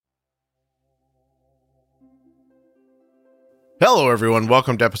Hello, everyone.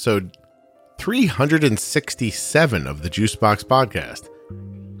 Welcome to episode 367 of the Juicebox Podcast.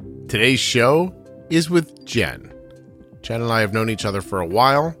 Today's show is with Jen. Jen and I have known each other for a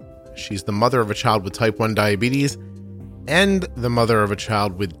while. She's the mother of a child with type 1 diabetes and the mother of a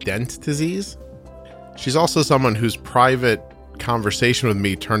child with Dent disease. She's also someone whose private conversation with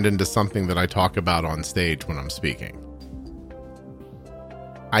me turned into something that I talk about on stage when I'm speaking.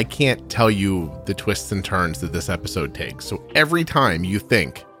 I can't tell you the twists and turns that this episode takes. So every time you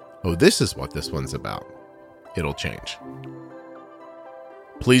think, oh, this is what this one's about, it'll change.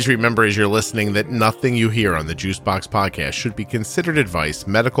 Please remember as you're listening that nothing you hear on the Juicebox Podcast should be considered advice,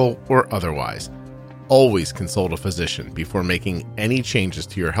 medical or otherwise. Always consult a physician before making any changes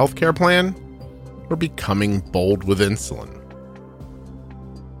to your healthcare plan or becoming bold with insulin.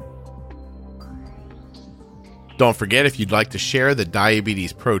 Don't forget, if you'd like to share the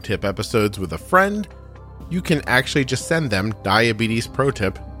Diabetes Pro Tip episodes with a friend, you can actually just send them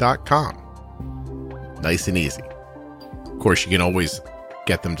diabetesprotip.com. Nice and easy. Of course, you can always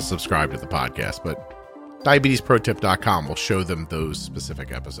get them to subscribe to the podcast, but diabetesprotip.com will show them those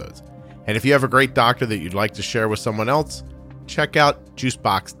specific episodes. And if you have a great doctor that you'd like to share with someone else, check out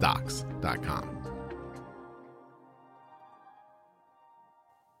juiceboxdocs.com.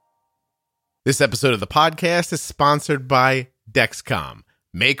 This episode of the podcast is sponsored by Dexcom,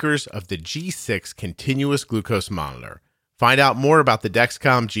 makers of the G6 continuous glucose monitor. Find out more about the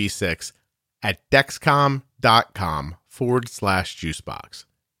Dexcom G6 at dexcom.com/juicebox.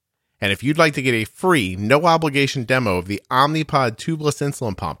 And if you'd like to get a free, no obligation demo of the Omnipod tubeless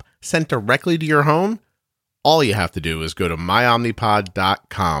insulin pump sent directly to your home, all you have to do is go to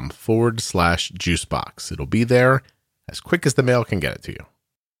myomnipod.com/juicebox. It'll be there as quick as the mail can get it to you.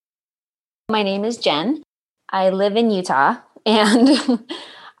 My name is Jen. I live in Utah, and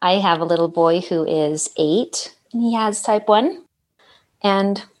I have a little boy who is 8, and he has type 1,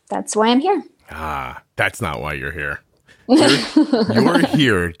 and that's why I'm here. That's not why you're here. You're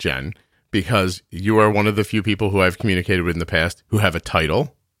here, Jen, because you are one of the few people who I've communicated with in the past who have a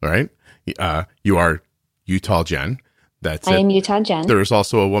title, right? You are Utah Jen. That's it. I am Utah Jen. There is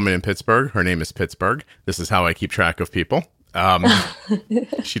also a woman in Pittsburgh. Her name is Pittsburgh. This is how I keep track of people.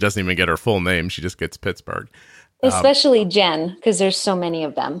 She doesn't even get her full name. She just gets Pittsburgh. Especially Jen, because there's so many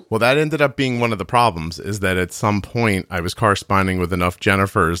of them. Well, that ended up being one of the problems, is that at some point I was corresponding with enough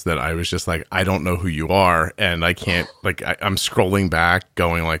Jennifers that I was just like, I don't know who you are. And I can't, I'm scrolling back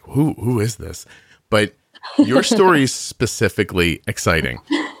going like, who is this? But your story is specifically exciting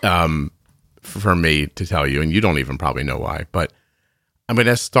for me to tell you. And you don't even probably know why. But I'm going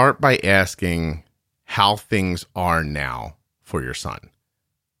to start by asking how things are now for your son.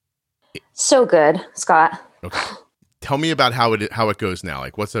 So good, Scott. Okay. Tell me about how it goes now.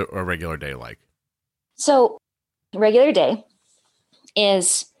 Like, what's a regular day like? So, regular day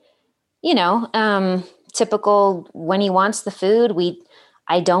is, typical when he wants the food.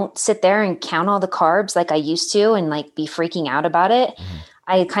 I don't sit there and count all the carbs like I used to and be freaking out about it. Mm-hmm.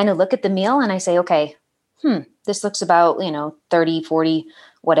 I kind of look at the meal and I say, okay, this looks about, 30, 40,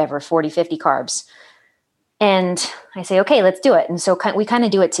 whatever, 40, 50 carbs. And I say, okay, let's do it. And so we kind of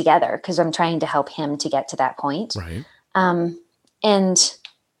do it together because I'm trying to help him to get to that point. Right. And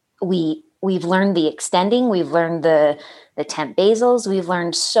we've learned the extending, we've learned the temp basals, we've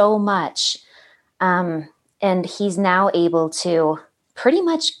learned so much. And he's now able to pretty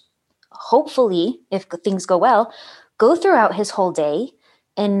much, hopefully, if things go well, go throughout his whole day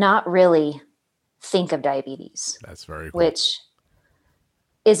and not really think of diabetes. That's very cool. Which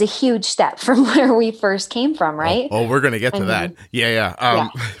is a huge step from where we first came from, right? Oh, we're going to get to that. Yeah.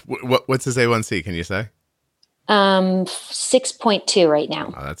 What's his A1C, can you say? 6.2 right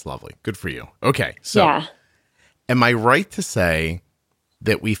now. Oh, that's lovely. Good for you. Okay. So am I right to say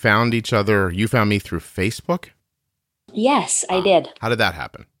that we found each other, you found me through Facebook? Yes, I did. How did that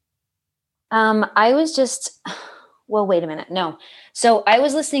happen? I was just, wait a minute. No. So I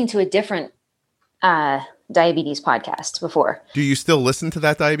was listening to a different diabetes podcast before. Do you still listen to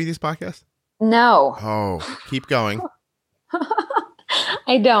that diabetes podcast? No. Oh, keep going.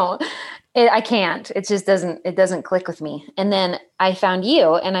 I don't. I can't. It just doesn't click with me. And then I found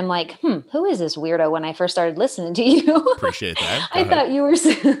you and I'm like, who is this weirdo when I first started listening to you? Appreciate that. I thought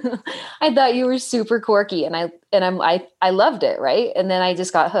you were super quirky and I loved it, right? And then I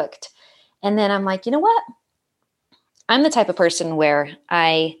just got hooked. And then I'm like, you know what? I'm the type of person where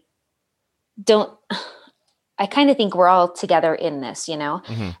I kind of think we're all together in this,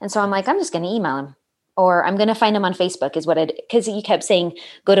 Mm-hmm. And so I'm like, I'm just going to email him or I'm going to find him on Facebook because you kept saying,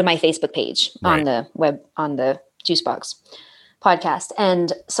 go to my Facebook page on the web, on the Juicebox podcast.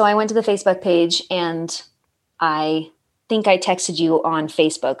 And so I went to the Facebook page and I think I texted you on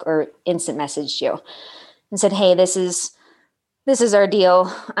Facebook or instant messaged you and said, hey, this is our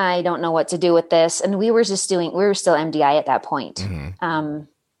deal. I don't know what to do with this. And we were still MDI at that point. Mm-hmm.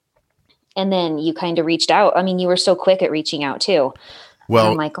 And then you kind of reached out. I mean, you were so quick at reaching out too. Well,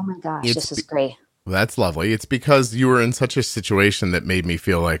 and I'm like, oh my gosh, this is great. Well, that's lovely. It's because you were in such a situation that made me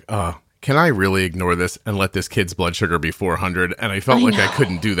feel like, can I really ignore this and let this kid's blood sugar be 400? And I felt like I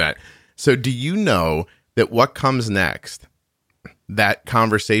couldn't do that. So do you know that what comes next, that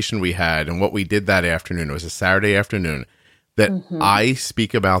conversation we had and what we did that afternoon, it was a Saturday afternoon, that I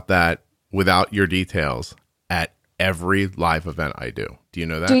speak about that without your details at every live event I do. Do you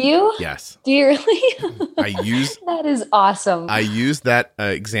know that? Do you? Yes. Do you really? That is awesome. I use that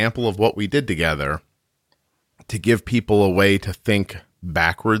example of what we did together to give people a way to think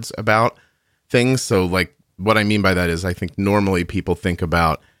backwards about things. So like what I mean by that is I think normally people think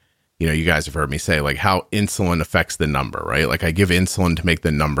about, you guys have heard me say like how insulin affects the number, right? Like I give insulin to make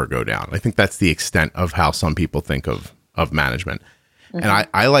the number go down. I think that's the extent of how some people think of management. Mm-hmm. And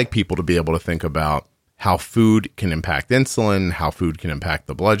I like people to be able to think about how food can impact insulin, how food can impact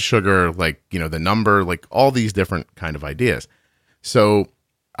the blood sugar, like, the number, like all these different kind of ideas. So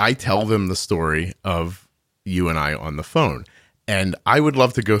I tell them the story of you and I on the phone. And I would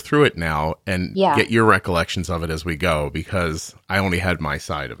love to go through it now and get your recollections of it as we go, because I only had my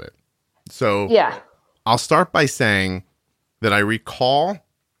side of it. So I'll start by saying that I recall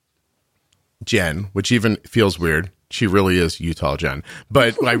Jen, which even feels weird. She really is Utah Jen.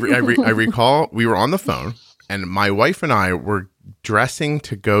 But I recall we were on the phone and my wife and I were dressing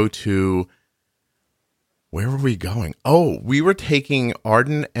to go to, where were we going? Oh, we were taking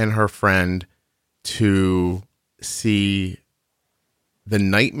Arden and her friend to see The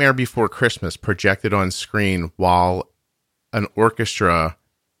Nightmare Before Christmas projected on screen while an orchestra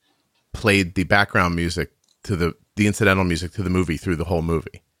played the background music to the incidental music to the movie through the whole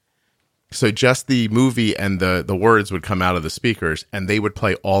movie. So just the movie and the words would come out of the speakers and they would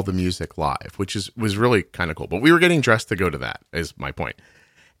play all the music live, which was really kind of cool. But we were getting dressed to go to that, is my point.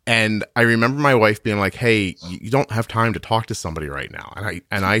 And I remember my wife being like, hey, you don't have time to talk to somebody right now.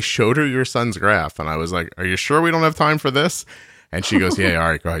 And I showed her your son's graph and I was like, are you sure we don't have time for this? And she goes, yeah, all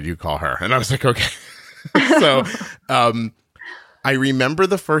right, go ahead, you call her. And I was like, okay. So I remember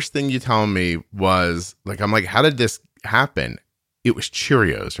the first thing you told me was like, I'm like, how did this happen? It was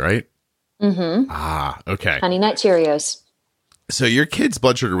Cheerios, right? Mm-hmm. Ah, okay. Honey Nut Cheerios. So your kid's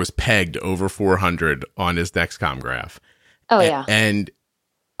blood sugar was pegged over 400 on his Dexcom graph. Oh, yeah. And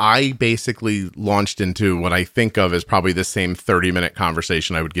I basically launched into what I think of as probably the same 30-minute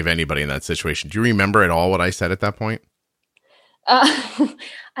conversation I would give anybody in that situation. Do you remember at all what I said at that point? It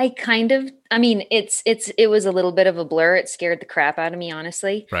was a little bit of a blur. It scared the crap out of me,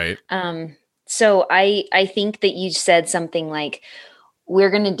 honestly. Right. So I think that you said something like,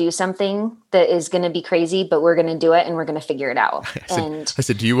 we're going to do something that is going to be crazy, but we're going to do it and we're going to figure it out. I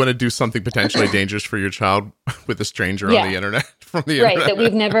said, do you want to do something potentially dangerous for your child with a stranger on the internet? Right. That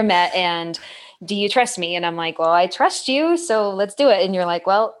we've never met. And do you trust me? And I'm like, well, I trust you. So let's do it. And you're like,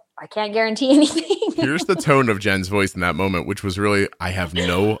 well, I can't guarantee anything. Here's the tone of Jen's voice in that moment, which was really, I have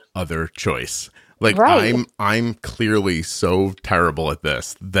no other choice. Like I'm clearly so terrible at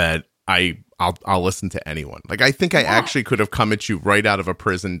this that I'll listen to anyone. Like, I think I actually could have come at you right out of a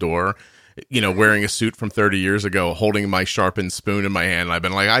prison door, wearing a suit from 30 years ago, holding my sharpened spoon in my hand. And I've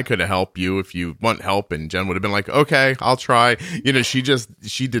been like, I could have helped you if you want help. And Jen would have been like, okay, I'll try.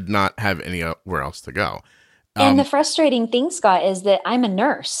 She did not have anywhere else to go. And the frustrating thing, Scott, is that I'm a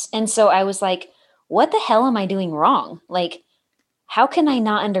nurse. And so I was like, what the hell am I doing wrong? Like, how can I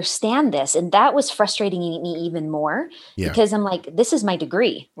not understand this? And that was frustrating me even more because I'm like, this is my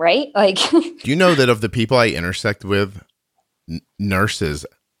degree, right? Like, do you know that of the people I intersect with, nurses,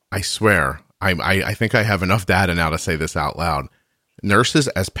 I swear, I think I have enough data now to say this out loud. Nurses,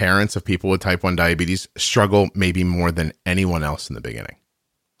 as parents of people with type 1 diabetes, struggle maybe more than anyone else in the beginning.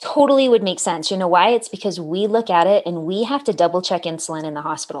 Totally would make sense. You know why? It's because we look at it and we have to double check insulin in the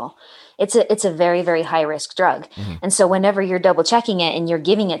hospital. It's a very, very high risk drug. Mm-hmm. And so whenever you're double checking it and you're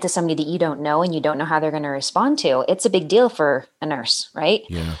giving it to somebody that you don't know and you don't know how they're going to respond to, it's a big deal for a nurse, right?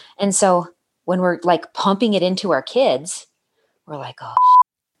 Yeah. And so when we're like pumping it into our kids, we're like, oh,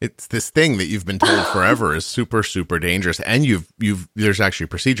 it's this thing that you've been told forever is super, super dangerous. And there's actually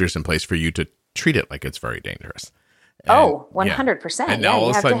procedures in place for you to treat it like it's very dangerous. And, 100%. And now all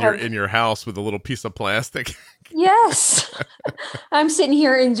of a sudden you're in your house with a little piece of plastic. Yes. I'm sitting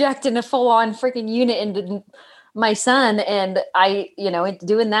here injecting a full-on freaking unit into my son, and I,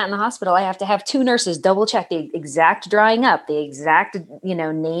 doing that in the hospital, I have to have two nurses double check the exact drying up, the exact,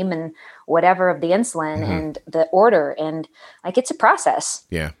 name and whatever of the insulin and the order. And like, it's a process.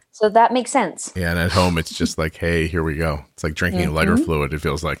 Yeah. So that makes sense. Yeah. And at home, it's just like, hey, here we go. It's like drinking lighter fluid. It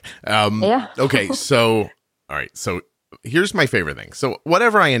feels like, yeah. Okay. So, all right. So here's my favorite thing. So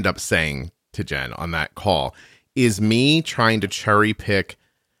whatever I end up saying to Jen on that call is me trying to cherry pick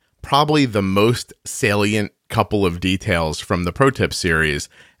probably the most salient couple of details from the Pro Tip series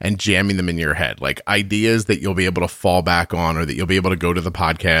and jamming them in your head, like ideas that you'll be able to fall back on, or that you'll be able to go to the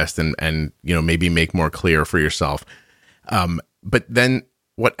podcast and maybe make more clear for yourself. But then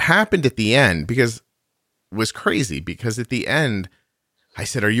what happened at the end, because was crazy, because at the end I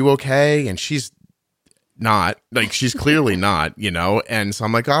said, "Are you okay?" And she's not, like, she's clearly not, and so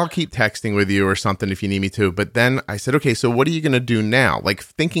I'm like, I'll keep texting with you or something if you need me to. But then I said, okay, so what are you going to do now? Like,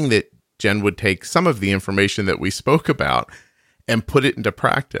 thinking that Jen would take some of the information that we spoke about and put it into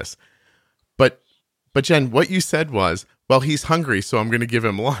practice. But Jen, what you said was, well, he's hungry, so I'm going to give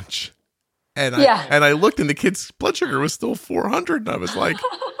him lunch. And I looked, and the kid's blood sugar was still 400, and I was like,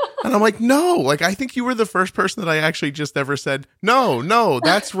 and I'm like, no, like, I think you were the first person that I actually just ever said, no,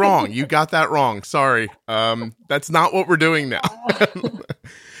 that's wrong. You got that wrong. Sorry. That's not what we're doing now.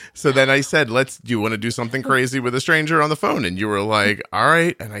 So then I said, do you want to do something crazy with a stranger on the phone? And you were like, all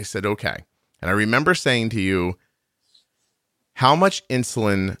right. And I said, okay. And I remember saying to you, how much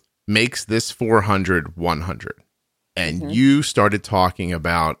insulin makes this 400, 100? And you started talking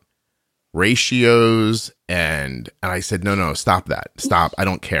about ratios, and I said, no, stop that. Stop. I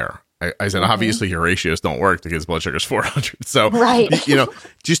don't care. I said, obviously your ratios don't work because blood sugar is 400. So, right.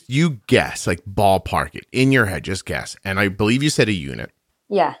 Just you guess, like, ballpark it in your head, just guess. And I believe you said a unit.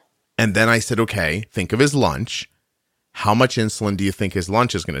 Yeah. And then I said, okay, think of his lunch. How much insulin do you think his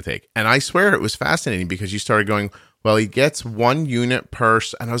lunch is going to take? And I swear it was fascinating because you started going, well, he gets 1 unit per,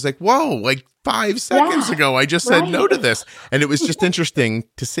 and I was like, whoa, like 5 seconds ago, I just said no to this. And it was just interesting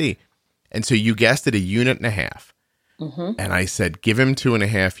to see. And so you guessed it, 1.5 units. And I said, give him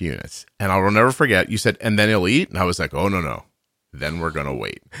 2.5 units. And I'll never forget, you said, and then he'll eat. And I was like, oh, no. Then we're going to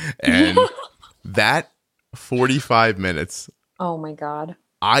wait. And that 45 minutes. Oh, my God.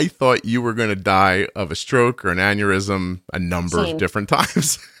 I thought you were going to die of a stroke or an aneurysm a number of different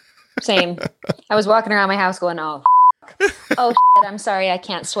times. Same. I was walking around my house going, oh, shit, I'm sorry, I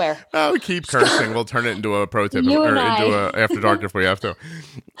can't swear. Oh, keep cursing. We'll turn it into a pro tip or into a after dark if we have to.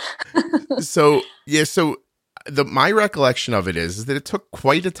 So my recollection of it is that it took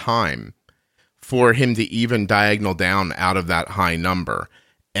quite a time for him to even diagonal down out of that high number.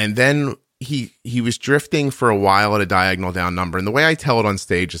 And then he was drifting for a while at a diagonal down number. And the way I tell it on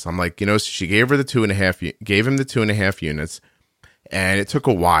stage is I'm like, so she gave him the 2.5 units, and it took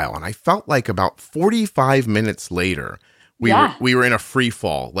a while. And I felt like about 45 minutes later, we were in a free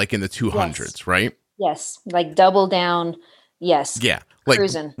fall, like in the 200s, right? Yes. Like double down. Yes. Yeah. Like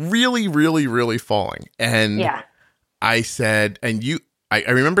cruising. Really, really, really falling. And I said, and I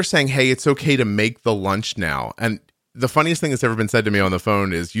remember saying, hey, it's okay to make the lunch now. And the funniest thing that's ever been said to me on the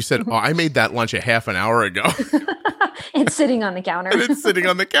phone is you said, oh, I made that lunch a half an hour ago. It's sitting on the counter. And it's sitting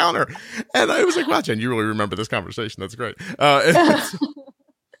on the counter. And I was like, wow, Jen, you really remember this conversation. That's great. Oh,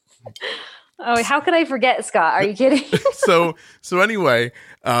 how could I forget, Scott? Are you kidding? So anyway,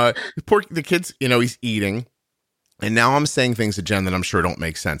 the kid's, he's eating. And now I'm saying things to Jen that I'm sure don't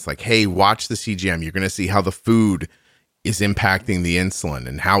make sense. Like, hey, watch the CGM. You're going to see how the food is impacting the insulin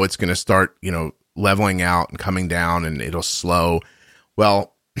and how it's going to start, leveling out and coming down, and it'll slow.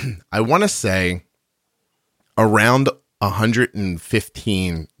 Well, I want to say around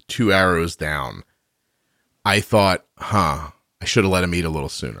 115, 2 arrows down, I thought, I should have let him eat a little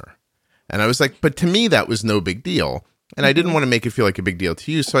sooner. And I was like, but to me, that was no big deal. And I didn't want to make it feel like a big deal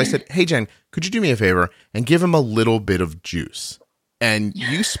to you. So I said, hey, Jen, could you do me a favor and give him a little bit of juice? And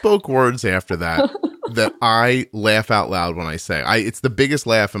you spoke words after that that I laugh out loud when I say. It's the biggest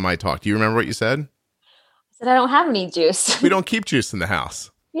laugh in my talk. Do you remember what you said? I said, I don't have any juice. We don't keep juice in the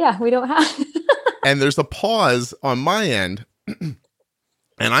house. Yeah, we don't have. And there's a pause on my end. And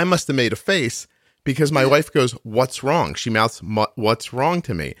I must have made a face because my wife goes, what's wrong? She mouths, what's wrong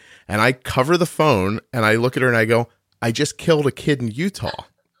to me? And I cover the phone and I look at her and I go, I just killed a kid in Utah.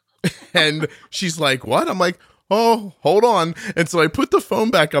 And she's like, what? I'm like, oh, hold on. And so I put the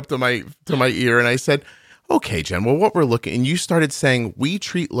phone back up to my ear and I said, okay, Jen, well, what we're looking, and you started saying we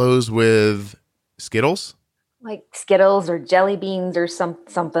treat Lowe's with Skittles. Like Skittles or jelly beans or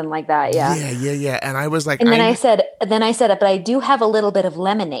something like that. Yeah. Yeah. And I was like, and then I said, but I do have a little bit of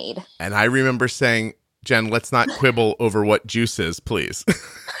lemonade. And I remember saying, Jen, let's not quibble over what juice is, please.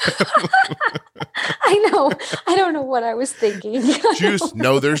 I know. I don't know what I was thinking. Juice?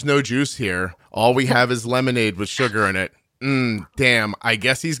 No, there's no juice here. All we have is lemonade with sugar in it. Damn, I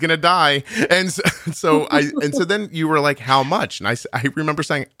guess he's gonna die. And so then you were like, how much? And I remember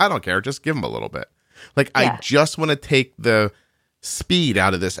saying, I don't care, just give him a little bit. Like, yeah. I just want to take the speed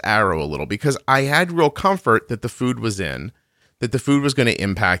out of this arrow a little, because I had real comfort that the food was in, that the food was going to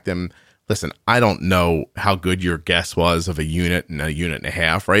impact him. Listen, I don't know how good your guess was of a unit and a unit and a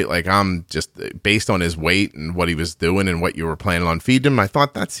half, right? Like, I'm just based on his weight and what he was doing and what you were planning on feeding him. I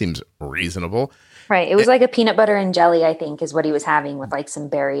thought that seems reasonable. Right. It was like a peanut butter and jelly, I think, is what he was having with like some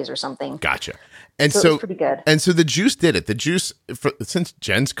berries or something. Gotcha. And so it was pretty good. And so the juice did it. The juice, since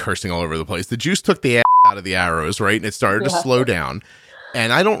Jen's cursing all over the place, the juice took the ass out of the arrows, right? And it started to slow down.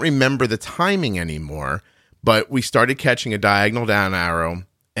 And I don't remember the timing anymore, but we started catching a diagonal down arrow.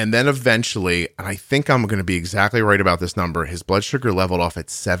 And then eventually, and I think I'm going to be exactly right about this number, his blood sugar leveled off at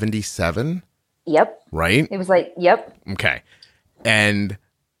 77. Yep. Right? It was like, yep. Okay. And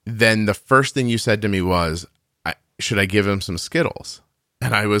then the first thing you said to me was, should I give him some Skittles?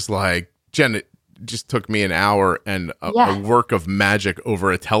 And I was like, Jen, it just took me an hour and a work of magic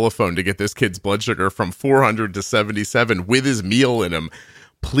over a telephone to get this kid's blood sugar from 400 to 77 with his meal in him.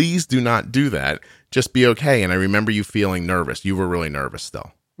 Please do not do that. Just be okay. And I remember you feeling nervous. You were really nervous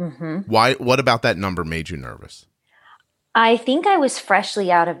still. Mm-hmm. Why? What about that number made you nervous? I think I was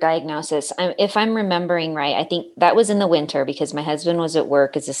freshly out of diagnosis. If I'm remembering right, I think that was in the winter because my husband was at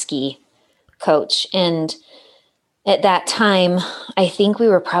work as a ski coach. And at that time, I think we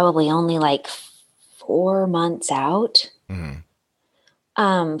were probably only like 4 months out.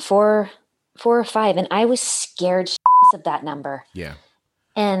 Mm-hmm. 4 or 5. And I was scared of that number. Yeah.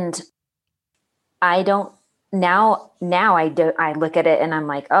 And I don't, now I look at it and I'm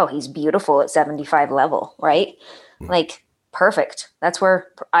like, oh, he's beautiful at 75 level, right? Like, perfect. That's where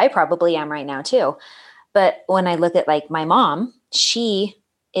I probably am right now too. But when I look at like my mom, she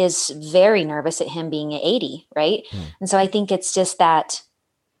is very nervous at him being at 80, right? And so I think it's just that,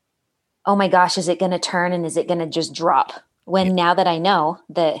 oh my gosh, is it going to turn and is it going to just drop? When now that I know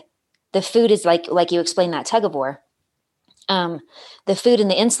that the food is like you explained that tug of war, the food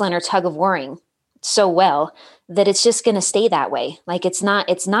and the insulin are tug of warring so well that it's just going to stay that way. Like it's not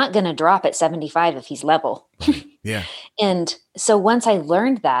going to drop at 75 if he's level. Yeah. And so once I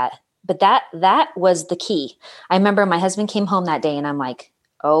learned that, but that was the key. I remember my husband came home that day and I'm like,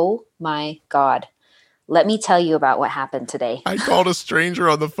 oh my God, let me tell you about what happened today. I called a stranger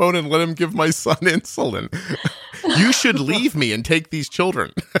on the phone and let him give my son insulin. You should leave me and take these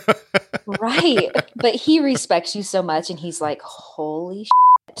children. Right. But he respects you so much. And he's like, holy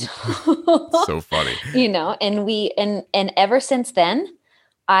shit. So funny. You know, and ever since then,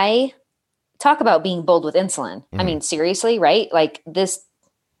 I talk about being bold with insulin. I mean, seriously, right? Like that's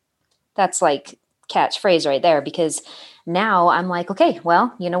like catchphrase right there, because now I'm like, okay,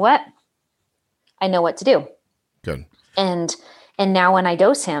 well, you know what? I know what to do. Good. And now when I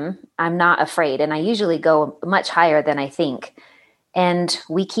dose him, I'm not afraid. And I usually go much higher than I think. And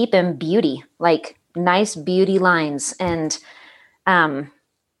we keep him beauty, like nice beauty lines. And,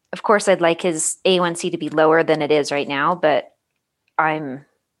 of course, I'd like his A1C to be lower than it is right now, but I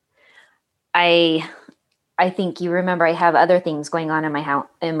think you remember I have other things going on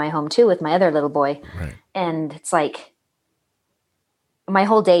in my home too with my other little boy. Right. And it's like my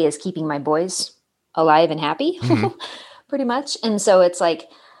whole day is keeping my boys alive and happy, pretty much. And so it's like,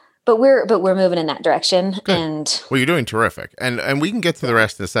 but we're moving in that direction. Good. And well, you're doing terrific. And we can get to the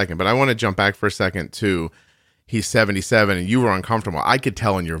rest in a second, but I want to jump back for a second to he's 77 and you were uncomfortable. I could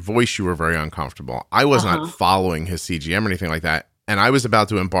tell in your voice you were very uncomfortable. I was not following his CGM or anything like that. And I was about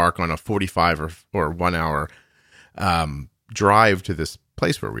to embark on a 45 or 1 hour drive to this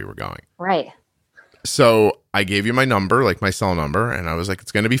place where we were going. Right. So I gave you my number, like my cell number, and I was like,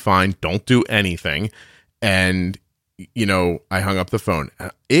 it's going to be fine. Don't do anything. And, you know, I hung up the phone.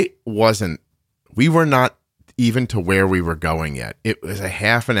 We were not even to where we were going yet. It was a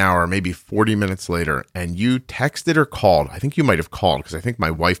half an hour, maybe 40 minutes later, and you texted or called. I think you might have called because I think my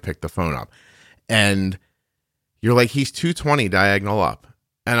wife picked the phone up. And you're like, he's 220 diagonal up.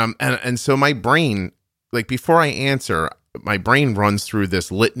 And so my brain, like before I answer, my brain runs through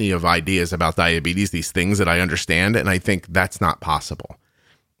this litany of ideas about diabetes, these things that I understand. And I think that's not possible.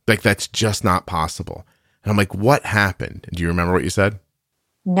 Like, that's just not possible. And I'm like, what happened? Do you remember what you said?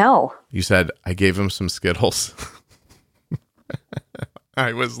 No. You said, I gave him some Skittles.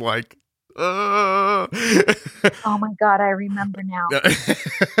 I was like, oh my God, I remember now.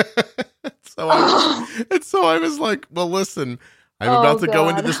 So I was like, well, listen, I'm about to go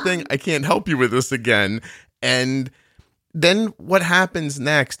into this thing. I can't help you with this again. And then what happens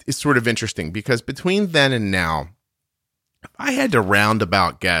next is sort of interesting because between then and now, if I had to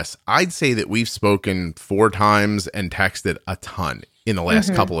roundabout guess, I'd say that we've spoken 4 times and texted a ton in the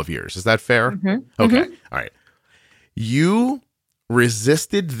last couple of years. Is that fair? Okay. All right. You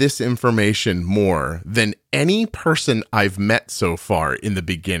resisted this information more than any person I've met so far in the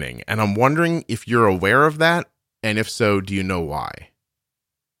beginning. And I'm wondering if you're aware of that. And if so, do you know why?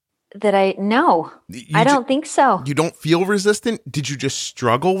 No, I don't think so. You don't feel resistant? Did you just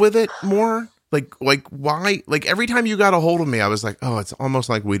struggle with it more? Like why? Like every time you got a hold of me, I was like, oh, it's almost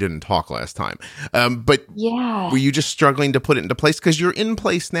like we didn't talk last time. But yeah, were you just struggling to put it into place? Because you're in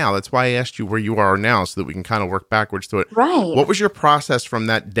place now. That's why I asked you where you are now so that we can kind of work backwards to it. Right. What was your process from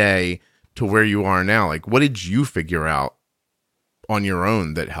that day to where you are now? Like, what did you figure out on your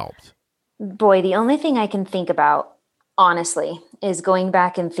own that helped? Boy, the only thing I can think about, honestly, is going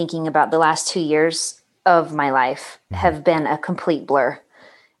back and thinking about the last 2 years of my life have been a complete blur.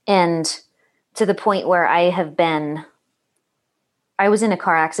 And to the point where I was in a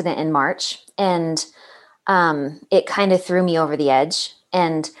car accident in March, and it kind of threw me over the edge.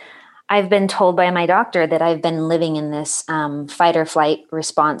 And I've been told by my doctor that I've been living in this fight or flight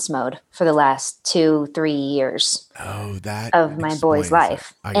response mode for the last 2-3 years of my boy's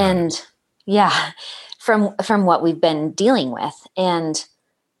life. And yeah, from what we've been dealing with. And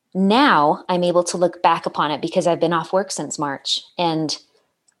now I'm able to look back upon it because I've been off work since March, and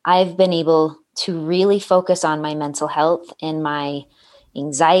I've been able to really focus on my mental health and my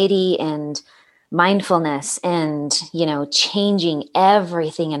anxiety and mindfulness and, changing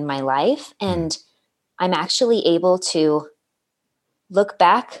everything in my life. And I'm actually able to look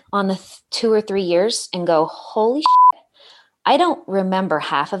back on the 2 or 3 years and go, holy shit, I don't remember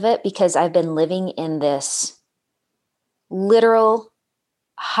half of it because I've been living in this literal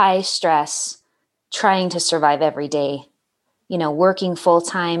high stress, trying to survive every day, working full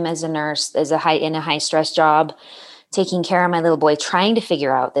time as a nurse, in a high stress job, taking care of my little boy, trying to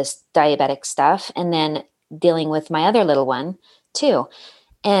figure out this diabetic stuff, and then dealing with my other little one too,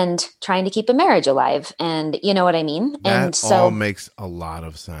 and trying to keep a marriage alive. And you know what I mean? That and so all makes a lot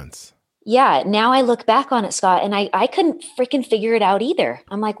of sense. Yeah. Now I look back on it, Scott, and I couldn't freaking figure it out either.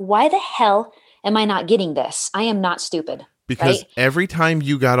 I'm like, why the hell am I not getting this? I am not stupid. Because right? every time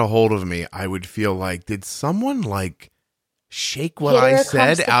you got a hold of me, I would feel like, did someone shake what I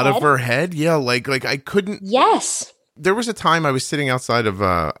said out of her head? Yeah. Like I couldn't. Yes. There was a time I was sitting outside of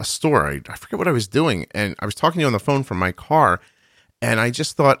a store. I forget what I was doing. And I was talking to you on the phone from my car. And I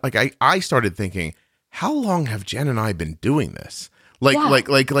just thought, I started thinking, how long have Jen and I been doing this?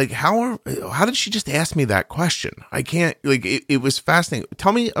 How did she just ask me that question? I can't, it was fascinating.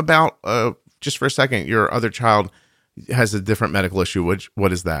 Tell me about, just for a second, your other child has a different medical issue.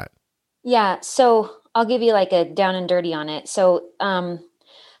 What is that? Yeah. So I'll give you a down and dirty on it. So,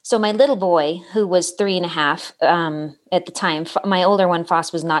 so my little boy, who was 3.5 at the time, my older one,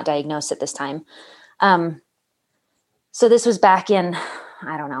 Foss, was not diagnosed at this time. So this was back in,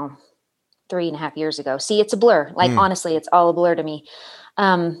 I don't know, 3.5 years ago. See, it's a blur. Honestly, it's all a blur to me.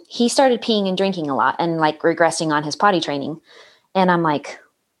 He started peeing and drinking a lot and regressing on his potty training. And I'm like,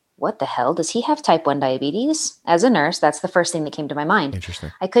 what the hell? Does he have type 1 diabetes? As a nurse, that's the first thing that came to my mind.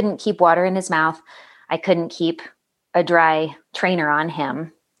 Interesting. I couldn't keep water in his mouth. I couldn't keep a dry trainer on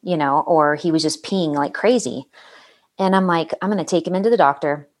him, or he was just peeing like crazy. And I'm like, I'm going to take him into the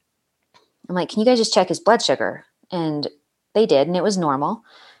doctor. I'm like, can you guys just check his blood sugar? And they did, and it was normal.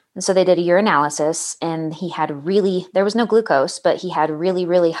 And so they did a urinalysis, and there was no glucose, but he had really,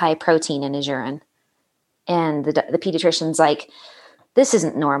 really high protein in his urine. And the pediatrician's like, this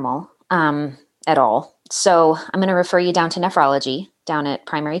isn't normal at all. So I'm going to refer you down to nephrology down at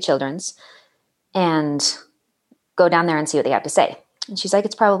Primary Children's and go down there and see what they have to say. And she's like,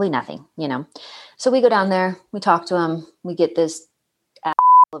 it's probably nothing, So we go down there, we talk to him, we get this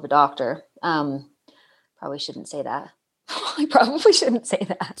of a doctor. Probably shouldn't say that. I probably shouldn't say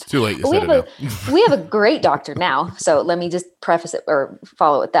that. It's too late. You said it now. We have a great doctor now. So let me just preface it or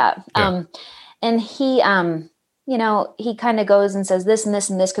follow with that. Yeah. And he, he kind of goes and says this and this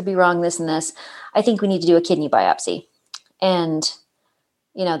and this could be wrong, this and this. I think we need to do a kidney biopsy. And,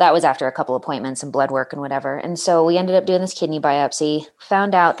 that was after a couple appointments and blood work and whatever. And so we ended up doing this kidney biopsy,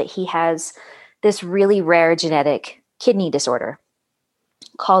 found out that he has this really rare genetic kidney disorder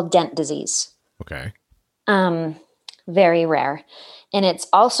called Dent disease. Okay. Very rare. And it's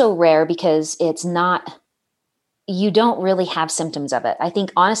also rare because you don't really have symptoms of it. I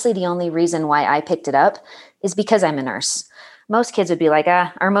think honestly, the only reason why I picked it up is because I'm a nurse. Most kids would be like,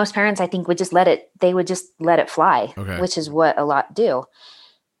 or most parents, I think, would just let it fly, okay. Which is what a lot do.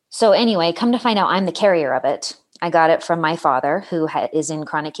 So anyway, come to find out I'm the carrier of it. I got it from my father, who is in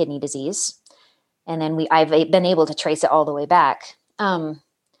chronic kidney disease. And then I've been able to trace it all the way back.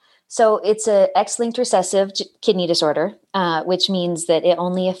 So it's a X-linked recessive kidney disorder, which means that it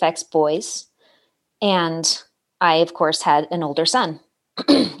only affects boys. And I, of course, had an older son.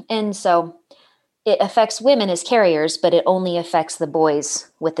 And so it affects women as carriers, but it only affects the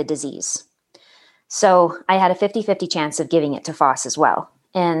boys with the disease. So I had a 50-50 chance of giving it to Foss as well.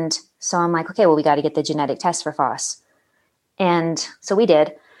 And so I'm like, okay, well, we got to get the genetic test for Foss. And so we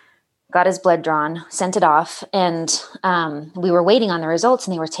did. Got his blood drawn, sent it off, and we were waiting on the results,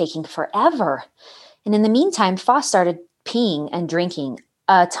 and they were taking forever. And in the meantime, Foss started peeing and drinking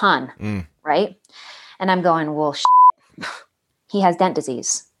a ton, right? And I'm going, well, he has dent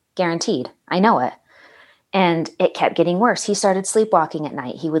disease, guaranteed. I know it. And it kept getting worse. He started sleepwalking at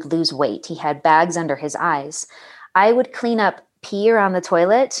night. He would lose weight. He had bags under his eyes. I would clean up pee around the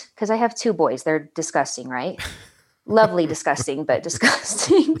toilet because I have 2 boys. They're disgusting, right? Lovely, disgusting, but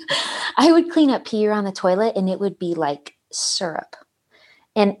disgusting. I would clean up pee around the toilet and it would be like syrup.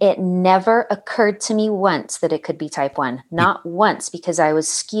 And it never occurred to me once that it could be type 1. Not once, because I was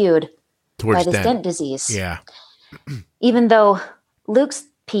skewed towards by this dent disease. Yeah. Even though Luke's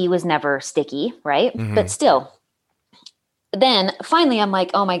pee was never sticky, right? Mm-hmm. But still. Then finally I'm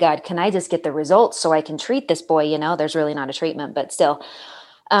like, oh my God, can I just get the results so I can treat this boy? You know, there's really not a treatment, but still.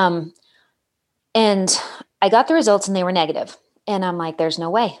 And I got the results and they were negative. And I'm like, there's no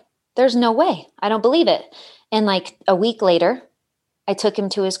way. There's no way. I don't believe it. And like a week later, I took him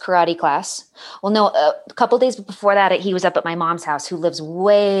to his karate class. Well, no, a couple days before that, he was up at my mom's house, who lives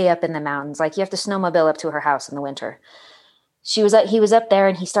way up in the mountains. Like you have to snowmobile up to her house in the winter. He was up there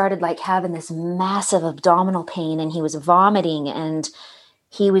and he started like having this massive abdominal pain and he was vomiting and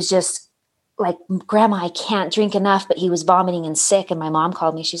he was just like, Grandma, I can't drink enough, but he was vomiting and sick. And my mom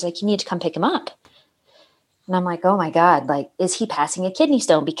called me. She's like, you need to come pick him up. And I'm like, oh my God, like, is he passing a kidney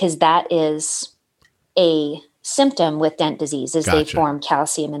stone? Because that is a symptom with dent disease, is they form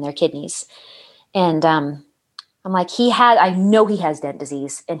calcium in their kidneys. And I'm like, I know he has dent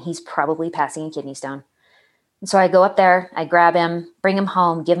disease and he's probably passing a kidney stone. And so I go up there, I grab him, bring him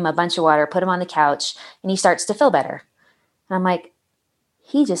home, give him a bunch of water, put him on the couch, and he starts to feel better. And I'm like,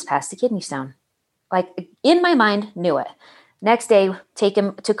 he just passed a kidney stone. Like in my mind, knew it. Next day, take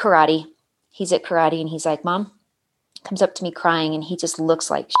him to karate. He's at karate and he's like, Mom, comes up to me crying and he just looks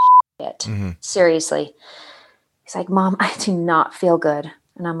like shit. Mm-hmm. Seriously. He's like, Mom, I do not feel good.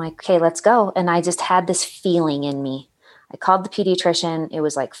 And I'm like, okay, let's go. And I just had this feeling in me. I called the pediatrician. It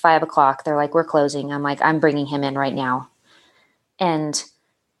was like 5:00. They're like, we're closing. I'm like, I'm bringing him in right now. And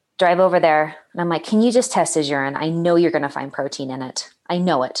drive over there. And I'm like, can you just test his urine? I know you're going to find protein in it. I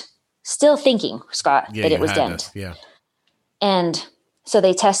know it. Still thinking, Scott, that it was dent. Yeah. And so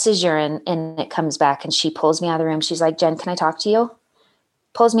they test his urine and it comes back and she pulls me out of the room. She's like, Jen, can I talk to you?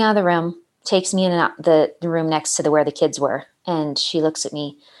 Pulls me out of the room, takes me in the room next to where the kids were. And she looks at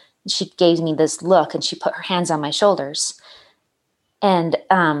me and she gave me this look and she put her hands on my shoulders. And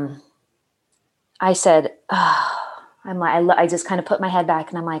I said, I just kind of put my head back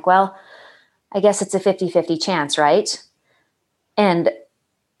and I'm like, well, I guess it's a 50-50 chance, right? And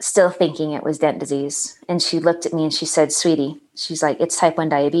still thinking it was dent disease. And she looked at me and she said, sweetie, she's like, it's type 1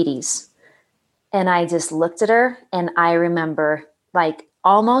 diabetes. And I just looked at her and I remember like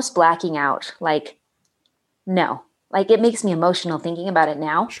almost blacking out. Like, no, like it makes me emotional thinking about it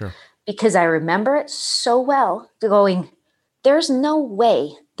now. Sure. Because I remember it so well, going, there's no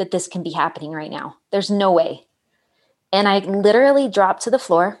way that this can be happening right now. There's no way. And I literally dropped to the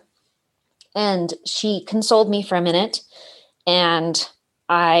floor and she consoled me for a minute and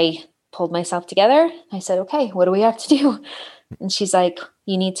I pulled myself together. I said, okay, what do we have to do? And she's like,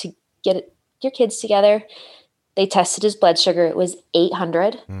 you need to get your kids together. They tested his blood sugar. It was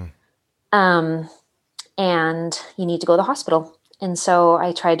 800. And you need to go to the hospital. And so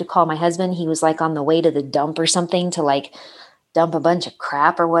I tried to call my husband. He was like on the way to the dump or something to like dump a bunch of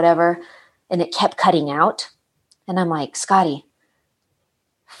crap or whatever. And it kept cutting out. And I'm like, Scotty,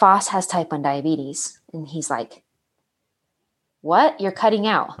 Foss has type 1 diabetes. And he's like, what? You're cutting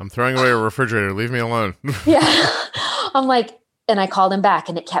out. I'm throwing away a refrigerator. Leave me alone. Yeah. I'm like, and I called him back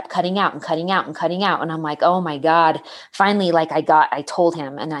and it kept cutting out and cutting out and cutting out. And I'm like, oh my God. Finally, like I told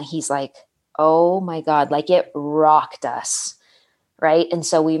him and he's like, oh my God, like it rocked us. Right. And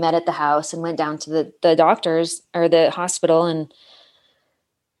so we met at the house and went down to the doctors or the hospital and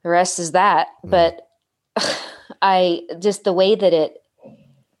the rest is that. But the way that it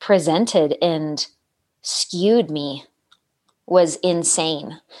presented and skewed me was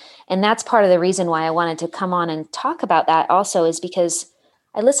insane. And that's part of the reason why I wanted to come on and talk about that also is because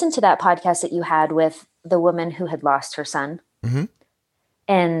I listened to that podcast that you had with the woman who had lost her son. Mm-hmm.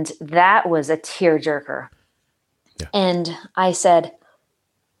 And that was a tearjerker. Yeah. And I said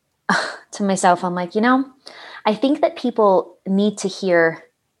to myself, I'm like, I think that people need to hear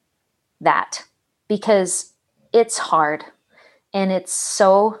that, because it's hard. And it's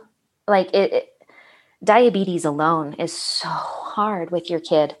so like diabetes alone is so hard with your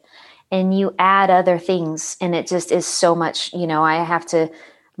kid, and you add other things and it just is so much.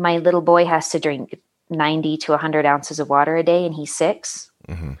 My little boy has to drink 90 to 100 ounces of water a day, and he's 6.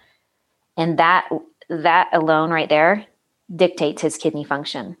 Mm-hmm. And that alone right there dictates his kidney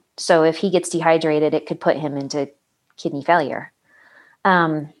function. So if he gets dehydrated, it could put him into kidney failure.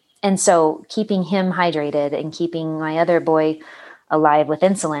 And so keeping him hydrated and keeping my other boy alive with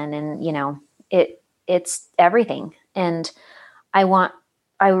insulin, and, it's everything. And I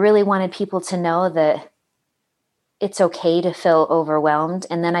really wanted people to know that it's okay to feel overwhelmed.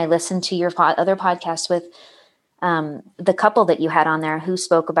 And then I listened to your other podcast with the couple that you had on there who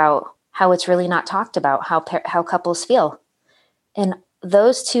spoke about how it's really not talked about, how couples feel. And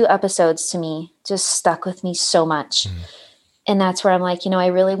those 2 episodes to me just stuck with me so much. Mm-hmm. And that's where I'm like, I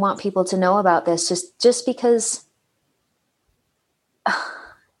really want people to know about this just because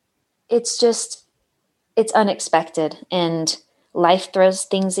it's unexpected, and life throws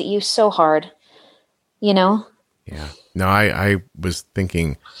things at you so hard, Yeah. No, I was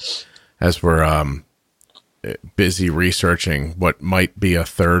thinking as we're busy researching what might be a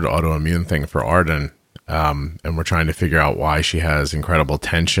third autoimmune thing for Arden, and we're trying to figure out why she has incredible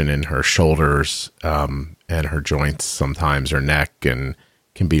tension in her shoulders and her joints, sometimes her neck, and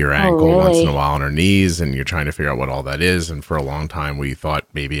can be her ankle once in a while on her knees, and you're trying to figure out what all that is. And for a long time, we thought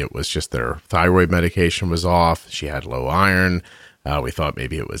maybe it was just their thyroid medication was off. She had low iron. We thought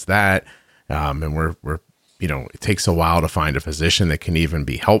maybe it was that. And we're it takes a while to find a physician that can even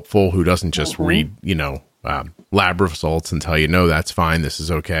be helpful, who doesn't just read, lab results and tell you, no, that's fine, this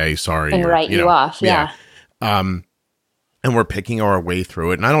is okay, sorry. And write you off. Yeah. And we're picking our way through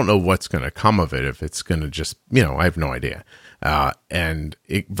it. And I don't know what's going to come of it, if it's going to just, I have no idea. And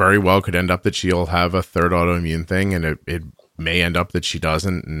it very well could end up that she'll have a third autoimmune thing, and it may end up that she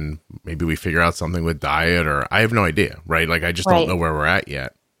doesn't. And maybe we figure out something with diet, or I have no idea, right? Like, I just don't know where we're at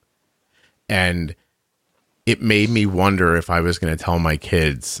yet. And it made me wonder if I was going to tell my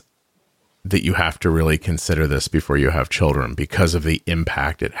kids that you have to really consider this before you have children, because of the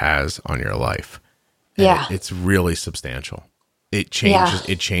impact it has on your life. And it's really substantial. It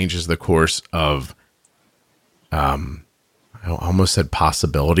changes the course of, I almost said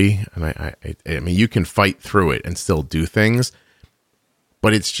possibility. And I mean, you can fight through it and still do things,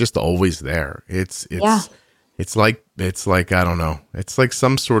 but it's just always there. It's like, I don't know. It's like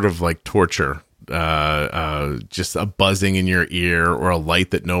some sort of like torture, just a buzzing in your ear, or a light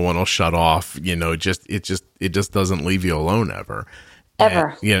that no one will shut off, it just doesn't leave you alone ever.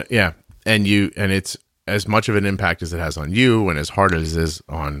 And, yeah. And it's as much of an impact as it has on you, and as hard as it is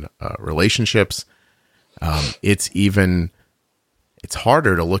on relationships. It's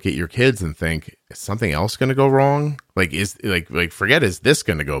harder to look at your kids and think, is something else going to go wrong? Like, forget, is this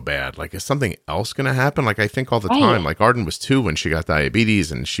going to go bad? Like, is something else going to happen? Like, I think all the time, like, Arden was 2 when she got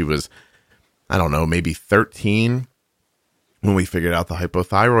diabetes, and she was, I don't know, maybe 13 when we figured out the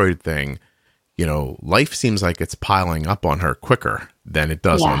hypothyroid thing. Life seems like it's piling up on her quicker than it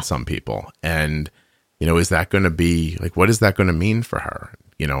does on some people. And, is that going to be like, what is that going to mean for her?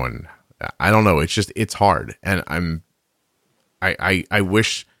 And I don't know. It's hard. And I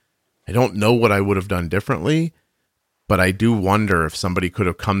wish, I don't know what I would have done differently, but I do wonder if somebody could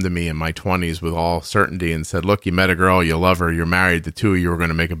have come to me in my 20s with all certainty and said, look, you met a girl, you love her, you're married, the 2 of you are going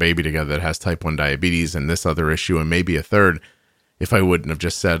to make a baby together that has type 1 diabetes and this other issue and maybe a third, if I wouldn't have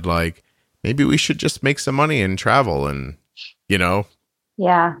just said, like, maybe we should just make some money and travel and,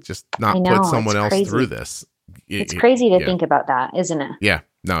 just not put someone else through this. It's crazy to think about that, isn't it? Yeah.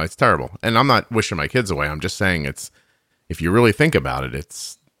 No, it's terrible. And I'm not wishing my kids away. I'm just saying if you really think about it,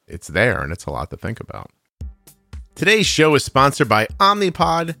 it's there, and it's a lot to think about. Today's show is sponsored by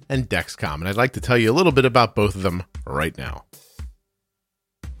Omnipod and Dexcom, and I'd like to tell you a little bit about both of them right now.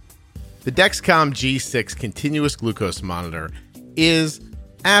 The Dexcom G6 continuous glucose monitor is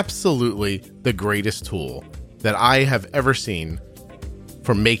absolutely the greatest tool that I have ever seen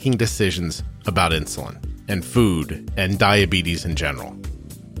for making decisions about insulin and food and diabetes in general.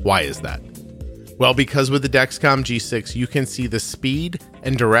 Why is that? Well, because with the Dexcom G6, you can see the speed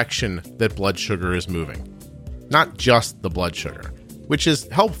and direction that blood sugar is moving. Not just the blood sugar, which is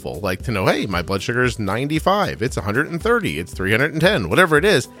helpful, like to know, hey, my blood sugar is 95, it's 130, it's 310, whatever it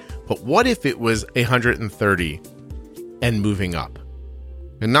is. But what if it was 130 and moving up?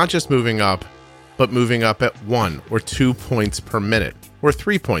 And not just moving up, but moving up at 1 or 2 points per minute or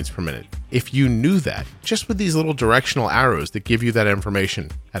 3 points per minute. If you knew that, just with these little directional arrows that give you that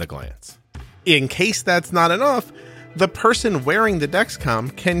information at a glance. In case that's not enough, the person wearing the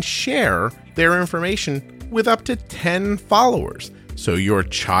Dexcom can share their information with up to 10 followers. So your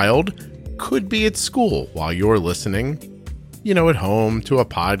child could be at school while you're listening, at home to a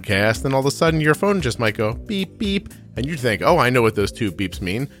podcast, and all of a sudden your phone just might go beep, beep, and you think, oh, I know what those 2 beeps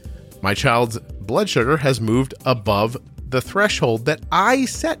mean. My child's blood sugar has moved above the threshold that I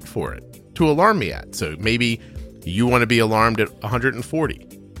set for it to alarm me at. So maybe you want to be alarmed at 140.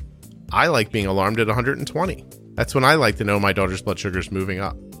 I like being alarmed at 120. That's when I like to know my daughter's blood sugar is moving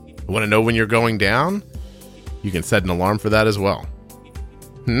up. You want to know when you're going down? You can set an alarm for that as well.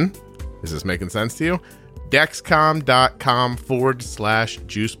 Is this making sense to you?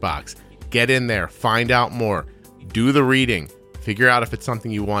 Dexcom.com/juicebox. Get in there, find out more, do the reading, figure out if it's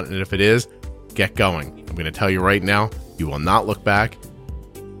something you want, and if it is, get going. I'm going to tell you right now, you will not look back.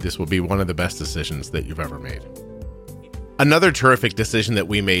 This will be one of the best decisions that you've ever made. Another terrific decision that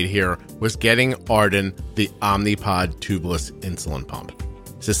we made here was getting Arden the Omnipod tubeless insulin pump.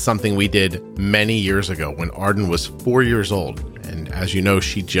 This is something we did many years ago when Arden was 4 years old, and as you know,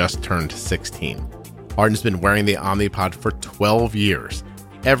 she just turned 16. Arden's been wearing the Omnipod for 12 years,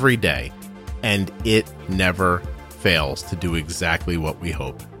 every day, and it never fails to do exactly what we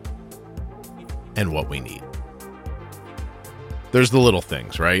hope and what we need. There's the little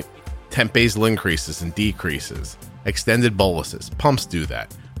things, right? Temp basal increases and decreases, extended boluses, pumps do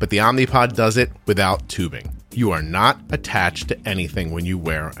that, but the Omnipod does it without tubing. You are not attached to anything when you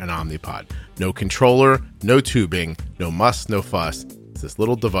wear an Omnipod. No controller, no tubing, no muss, no fuss. It's this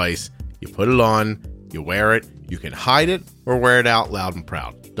little device. You put it on, you wear it, you can hide it or wear it out loud and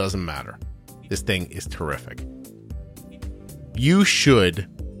proud. Doesn't matter. This thing is terrific. You should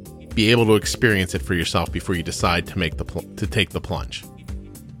be able to experience it for yourself before you decide to take the plunge.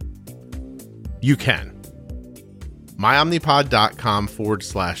 You can.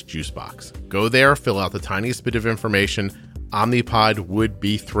 myomnipod.com/juicebox. Go there, fill out the tiniest bit of information. Omnipod would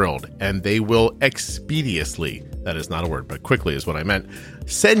be thrilled, and they will expeditiously, that is not a word, but quickly is what I meant,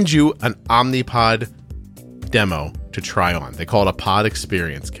 send you an Omnipod demo to try on. They call it a pod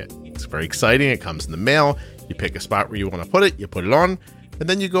experience kit. It's very exciting. It comes in the mail. You pick a spot where you want to put it, you put it on, and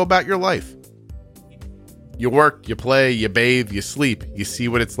then you go about your life. You work, you play, you bathe, you sleep, you see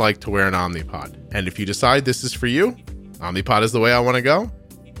what it's like to wear an Omnipod. And if you decide this is for you, Omnipod is the way I want to go,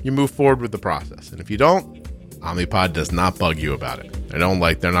 you move forward with the process. And if you don't, Omnipod does not bug you about it. They're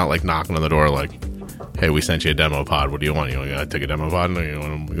not like knocking on the door like, hey, we sent you a demo pod. What do you want? You want to take a demo pod?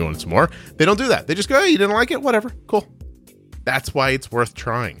 You want some more? They don't do that. They just go, hey, you didn't like it? Whatever. Cool. That's why it's worth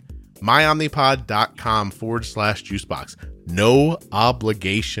trying. myomnipod.com/juicebox. No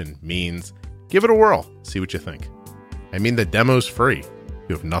obligation means give it a whirl. See what you think. I mean, the demo's free.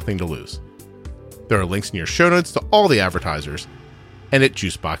 You have nothing to lose. There are links in your show notes to all the advertisers and at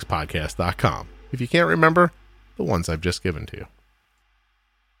juiceboxpodcast.com. If you can't remember, the ones I've just given to you.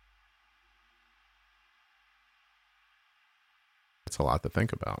 It's a lot to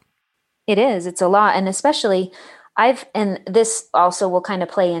think about. It is. It's a lot. And especially and this also will kind of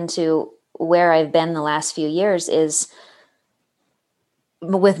play into where I've been the last few years is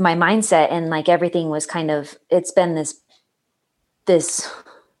with my mindset, and like everything was kind of, it's been this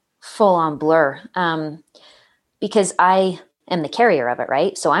full on blur. Because I am the carrier of it,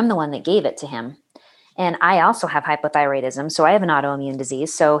 right? So I'm the one that gave it to him. And I also have hypothyroidism. So I have an autoimmune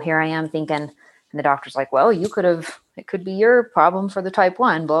disease. So here I am thinking, and the doctor's like, well, it could be your problem for the type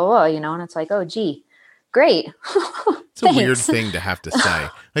 1, blah, blah, blah, and it's like, oh, gee, great. It's a weird thing to have to say.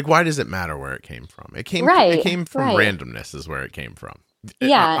 Like, why does it matter where it came from? It came from randomness is where it came from.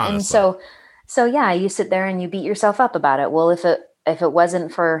 Yeah. And so yeah, you sit there and you beat yourself up about it. Well, if it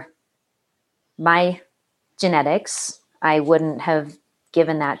wasn't for my genetics, I wouldn't have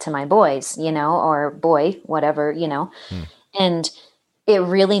given that to my boys, or boy, whatever, and it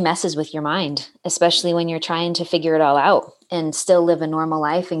really messes with your mind, especially when you're trying to figure it all out and still live a normal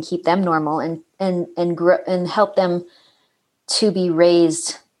life and keep them normal and grow and help them to be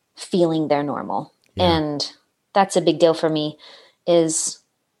raised feeling they're normal. Yeah. And that's a big deal for me is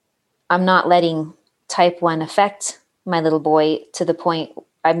I'm not letting type 1 affect my little boy to the point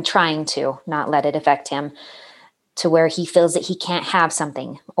I'm trying to not let it affect him to where he feels that he can't have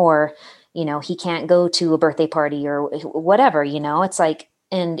something or, he can't go to a birthday party or whatever, it's like,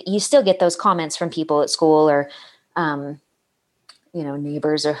 and you still get those comments from people at school or,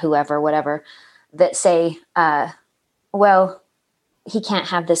 neighbors or whoever, whatever, that say, well, he can't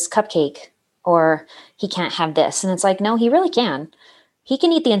have this cupcake or he can't have this. And it's like, no, he really can. he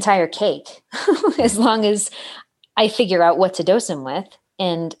can eat the entire cake as long as I figure out what to dose him with,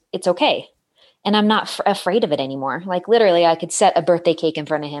 and it's okay. And I'm not afraid of it anymore. Like literally I could set a birthday cake in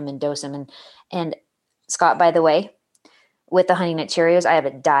front of him and dose him. And Scott, by the way, with the Honey Nut Cheerios, I have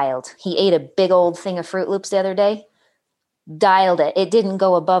it dialed. He ate a big old thing of Fruit Loops the other day, dialed it. It didn't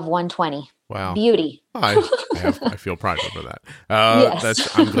go above 120. Wow. Beauty. I feel proud over that.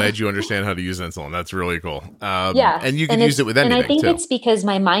 Yes. I'm glad you understand how to use insulin. That's really cool. Yeah. And you can use it with anything, and I think too. it's because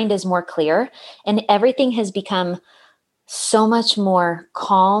my mind is more clear and everything has become so much more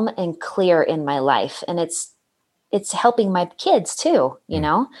calm and clear in my life. And it's helping my kids too, you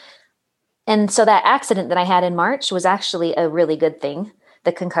know? And so that accident that I had in March was actually a really good thing.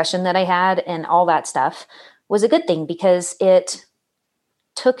 The concussion that I had and all that stuff was a good thing because it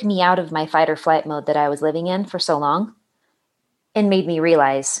took me out of my fight or flight mode that I was living in for so long and made me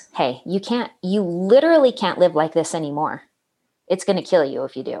realize, hey, you literally can't live like this anymore. It's going to kill you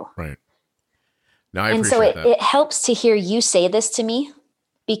if you do. Right. No, I and so it helps to hear you say this to me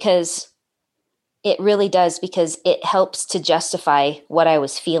because it really does, because it helps to justify what I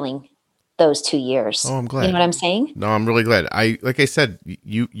was feeling those 2 years. Oh, I'm glad. You know what I'm saying? No, I'm really glad. Like I said,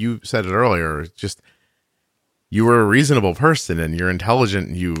 you said it earlier, just you were a reasonable person and you're intelligent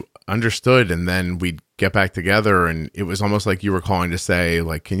and you understood, and then we'd get back together and it was almost like you were calling to say,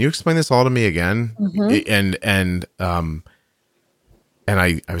 like, can you explain this all to me again? Mm-hmm. And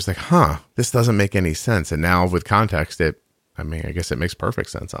I was like, this doesn't make any sense. And now with context, I guess it makes perfect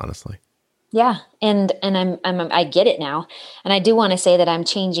sense, honestly. Yeah. And I get it now. And I do want to say that I'm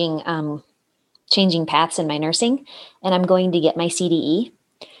changing paths in my nursing, and I'm going to get my CDE,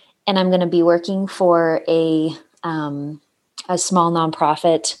 and I'm going to be working for a small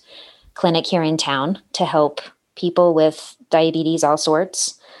nonprofit clinic here in town to help people with diabetes, all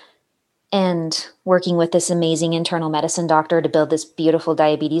sorts, and working with this amazing internal medicine doctor to build this beautiful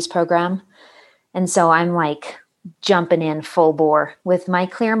diabetes program. And so I'm like jumping in full bore with my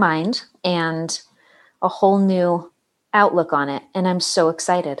clear mind and a whole new outlook on it. And I'm so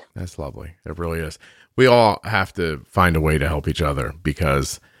excited. That's lovely. It really is. We all have to find a way to help each other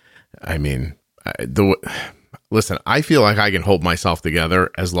because, listen, I feel like I can hold myself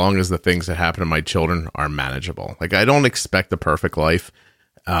together as long as the things that happen to my children are manageable. Like, I don't expect a perfect life.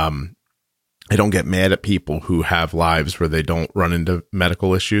 I don't get mad at people who have lives where they don't run into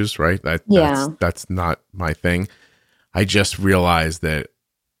medical issues, right? That's not my thing. I just realized that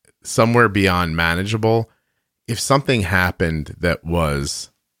somewhere beyond manageable, if something happened that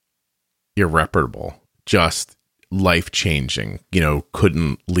was irreparable, just life-changing,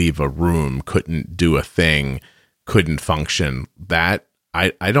 couldn't leave a room, couldn't do a thing, couldn't function, that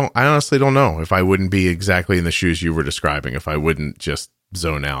I honestly don't know if I wouldn't be exactly in the shoes you were describing, if I wouldn't just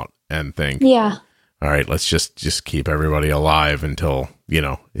zone out and think, all right, let's just keep everybody alive until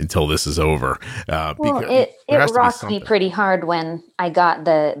this is over. It rocked me pretty hard when I got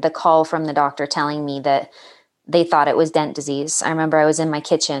the call from the doctor telling me that they thought it was dent disease. I remember I was in my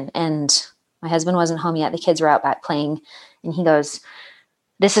kitchen and my husband wasn't home yet. The kids were out back playing, and he goes,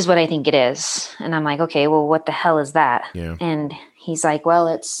 "This is what I think it is." And I'm like, "Okay, well, what the hell is that?" Yeah. And he's like, "Well,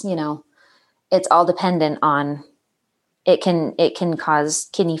 it's all dependent on." It can cause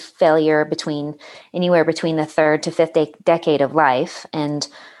kidney failure anywhere between the third to fifth decade of life. And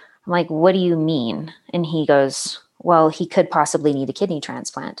I'm like, "What do you mean?" And he goes, "Well, he could possibly need a kidney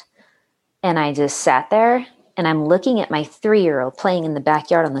transplant." And I just sat there and I'm looking at my 3-year-old playing in the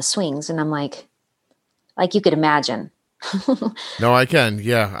backyard on the swings. And I'm like you could imagine. No, I can.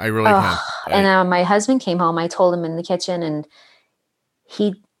 Yeah, I really can. And my husband came home. I told him in the kitchen, and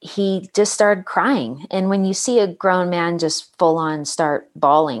he just started crying. And when you see a grown man just full on start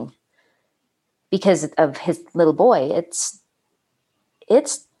bawling because of his little boy, it's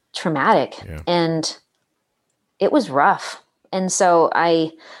traumatic. Yeah. And it was rough. And so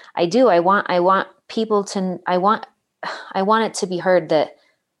I want people to, I want it to be heard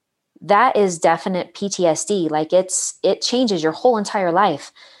that is definite PTSD. Like it changes your whole entire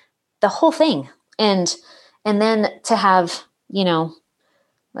life, the whole thing. And then to have,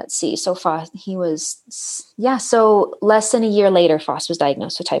 let's see, so far he was, so less than a year later, Foss was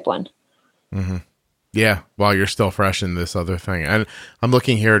diagnosed with type 1. Mm-hmm. Yeah. While you're still fresh in this other thing. And I'm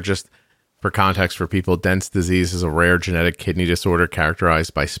looking here just for context for people. Dent's disease is a rare genetic kidney disorder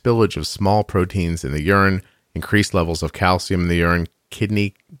characterized by spillage of small proteins in the urine, increased levels of calcium in the urine,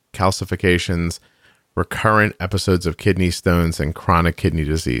 kidney calcifications, recurrent episodes of kidney stones, and chronic kidney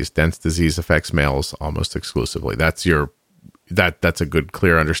disease. Dent's disease affects males almost exclusively. That's a good,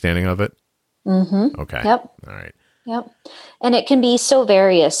 clear understanding of it? Mm-hmm. Okay. Yep. All right. Yep. And it can be so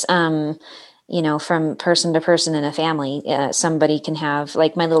various. from person to person in a family. Somebody can have,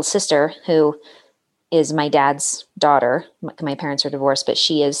 like my little sister, who is my dad's daughter. My parents are divorced, but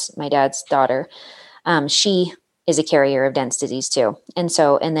she is my dad's daughter. She is a carrier of Dent's disease too. And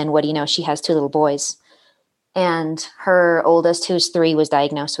then what do you know? She has two little boys. And her oldest, who's 3, was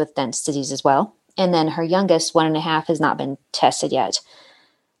diagnosed with Dent's disease as well. And then her youngest, 1.5, has not been tested yet.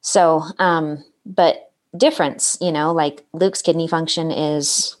 So, but difference, like Luke's kidney function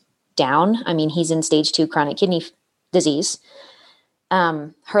is down. I mean, he's in stage 2 chronic kidney disease.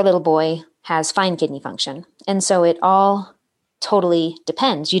 Her little boy has fine kidney function. And so it all totally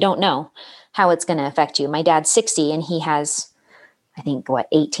depends. You don't know how it's going to affect you. My dad's 60 and he has, I think,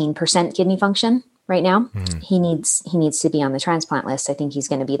 18% kidney function right now. Mm. He needs to be on the transplant list. I think he's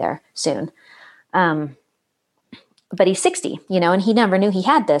going to be there soon. But he's 60, and he never knew he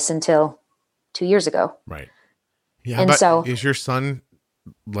had this until 2 years ago. Right. Yeah. And so is your son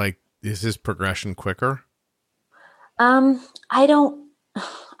is his progression quicker? I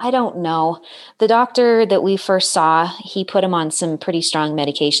don't know. The doctor that we first saw, he put him on some pretty strong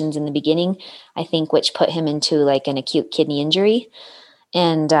medications in the beginning, I think, which put him into an acute kidney injury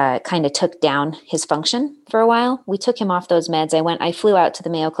and kind of took down his function for a while. We took him off those meds. I flew out to the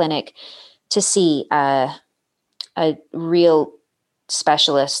Mayo Clinic to see a real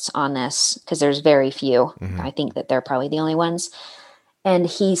specialist on this, because there's very few. Mm-hmm. I think that they're probably the only ones. And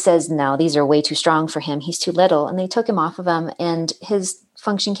he says, no, these are way too strong for him. He's too little. And they took him off of them and his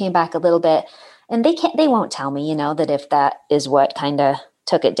function came back a little bit. And they won't tell me, that if that is what kind of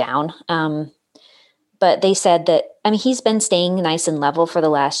took it down. But they said that, he's been staying nice and level for the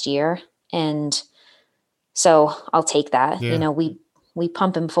last year. And so I'll take that. Yeah. We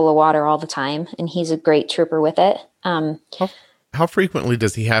pump him full of water all the time and he's a great trooper with it. How frequently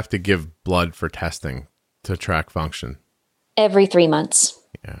does he have to give blood for testing to track function? Every 3 months.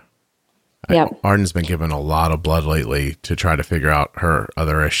 Yeah. Yep. Arden's been given a lot of blood lately to try to figure out her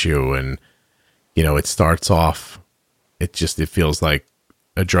other issue. And, it starts off, it feels like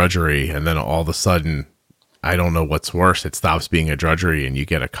a drudgery. And then all of a sudden, I don't know what's worse. It stops being a drudgery and you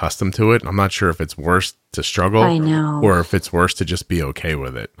get accustomed to it. I'm not sure if it's worse to struggle or if it's worse to just be okay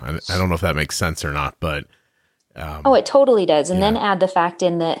with it. I don't know if that makes sense or not, but. It totally does. And then add the fact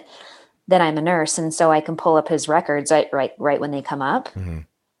in that I'm a nurse. And so I can pull up his records right when they come up. Mm-hmm.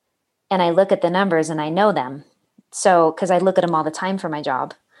 And I look at the numbers and I know them. So, cause I look at them all the time for my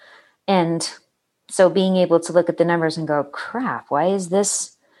job. And so being able to look at the numbers and go, crap, why is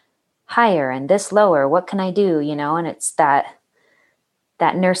this higher and this lower? What can I do? And it's that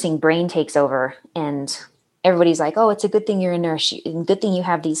nursing brain takes over and everybody's like, oh, it's a good thing you're a nurse. Good thing you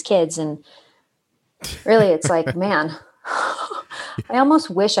have these kids. And really it's like, man, I almost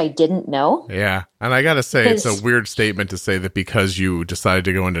wish I didn't know. Yeah. And I got to say, it's a weird statement to say that because you decided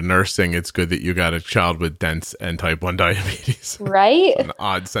to go into nursing, it's good that you got a child with Dent's and type 1 diabetes. Right? An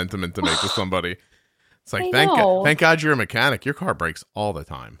odd sentiment to make to somebody. It's like, thank God you're a mechanic. Your car breaks all the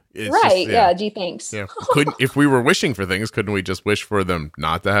time. It's right. Just, gee, thanks. Yeah. If we were wishing for things, couldn't we just wish for them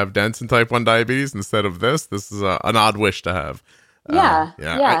not to have Dent's and type 1 diabetes instead of this? This is an odd wish to have. Yeah.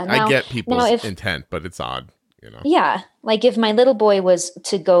 I get people's intent, but it's odd. Yeah. Like if my little boy was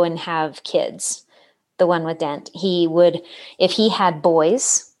to go and have kids, the one with Dent, if he had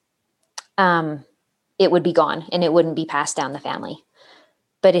boys, it would be gone and it wouldn't be passed down the family.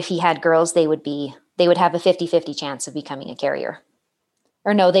 But if he had girls, they would have a 50-50 chance of becoming a carrier.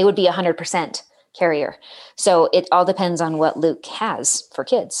 Or no, they would be 100% carrier. So it all depends on what Luke has for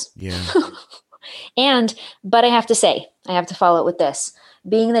kids. Yeah. But I have to follow it with this.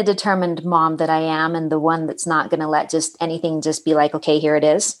 Being the determined mom that I am and the one that's not going to let just anything just be like, okay, here it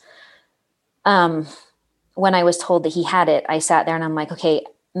is. When I was told that he had it, I sat there and I'm like, okay,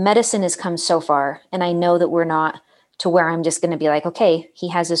 medicine has come so far. And I know that we're not to where I'm just going to be like, okay, he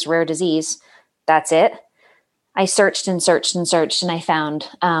has this rare disease. That's it. I searched and searched and searched and I found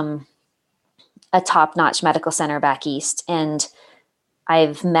a top-notch medical center back east. And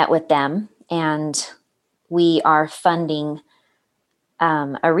I've met with them and we are funding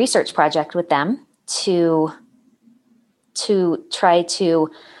a research project with them to try to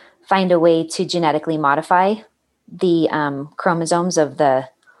find a way to genetically modify the chromosomes of the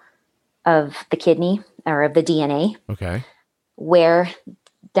kidney or of the DNA. Okay. Where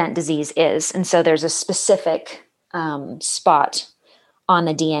Dent disease is. And so there's a specific spot on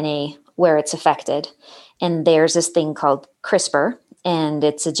the DNA where it's affected. And there's this thing called CRISPR, and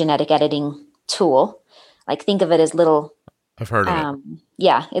it's a genetic editing tool. Like think of it as little. I've heard of it.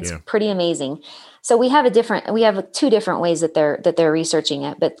 Yeah, it's pretty amazing. So we have 2 different ways that they're researching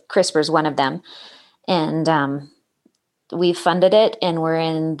it, but CRISPR is one of them. And we've funded it, and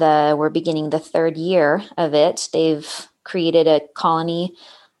we're beginning the third year of it. They've created a colony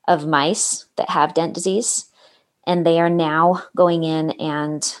of mice that have dent disease, and they are now going in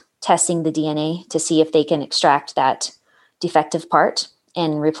and testing the DNA to see if they can extract that defective part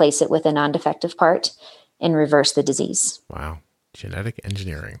and replace it with a non-defective part and reverse the disease. Wow. Genetic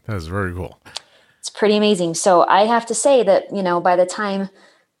engineering. That is very cool. It's pretty amazing. So I have to say that, by the time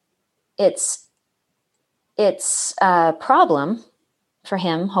it's a problem for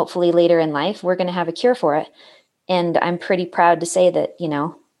him, hopefully later in life, we're going to have a cure for it. And I'm pretty proud to say that,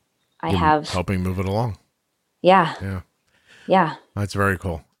 I have helping move it along. Yeah. Yeah. Yeah. That's very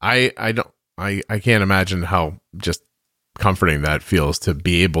cool. I can't imagine how just comforting that feels to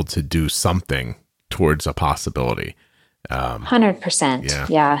be able to do something towards a possibility. 100%.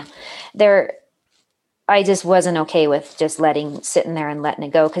 Yeah. I just wasn't okay with just sitting there and letting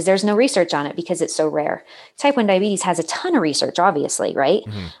it go, because there's no research on it because it's so rare. Type 1 diabetes has a ton of research, obviously, right?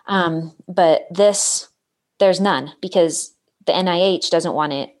 Mm-hmm. But there's none, because the NIH doesn't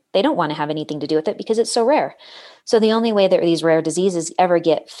want it. They don't want to have anything to do with it because it's so rare. So the only way that these rare diseases ever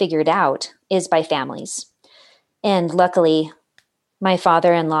get figured out is by families. And luckily, my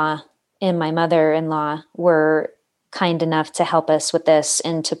father-in-law and my mother-in-law were kind enough to help us with this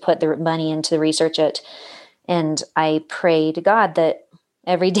and to put the money into research it. And I pray to God that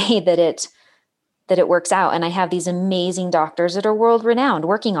every day that it works out. And I have these amazing doctors that are world renowned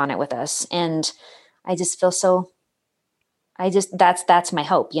working on it with us. And I just feel that's my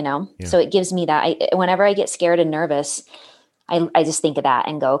hope, Yeah. So it gives me that. Whenever I get scared and nervous, I just think of that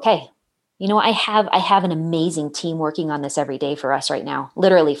and go, okay, I have an amazing team working on this every day for us right now,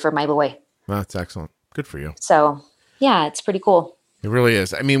 literally for my boy. That's excellent. Good for you. So yeah, it's pretty cool. It really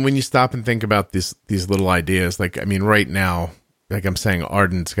is. I mean, when you stop and think about these little ideas, right now, like I'm saying,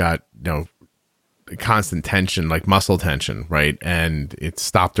 Arden's got, constant tension, like muscle tension, right? And it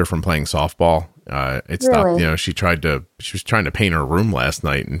stopped her from playing softball. It stopped, Really? she was trying to paint her room last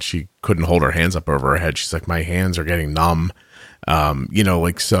night and she couldn't hold her hands up over her head. She's like, my hands are getting numb.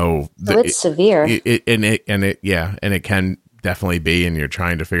 So it's severe. And it can definitely be, and you're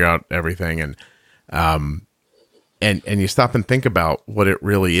trying to figure out everything. And you stop and think about what it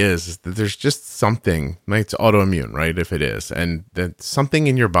really is that there's just something, like it's autoimmune, right? If it is, and that something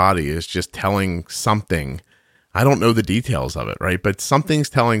in your body is just telling something. I don't know the details of it, right? But something's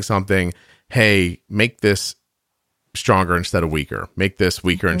telling something, hey, make this stronger instead of weaker. Make this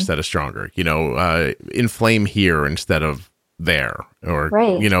weaker instead of stronger. Inflame here instead of there, or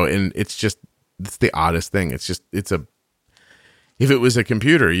right. And it's the oddest thing. If it was a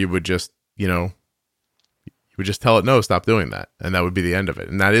computer, you would just, you would just tell it, no, stop doing that. And that would be the end of it.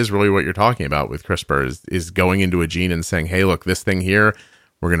 And that is really what you're talking about with CRISPR is going into a gene and saying, hey, look, this thing here,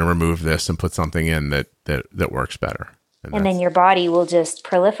 we're going to remove this and put something in that works better. And then your body will just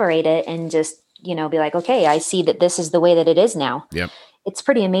proliferate it and just, be like, okay, I see that this is the way that it is now. Yep. It's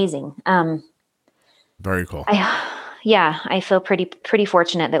pretty amazing. Very cool. I feel pretty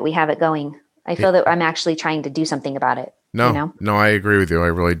fortunate that we have it going. I feel that I'm actually trying to do something about it. No, I agree with you. I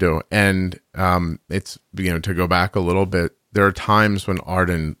really do. And it's, to go back a little bit, there are times when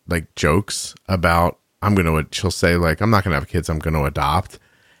Arden jokes about, she'll say I'm not going to have kids, I'm going to adopt.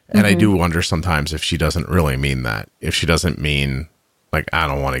 And I do wonder sometimes if she doesn't really mean that, if she doesn't mean I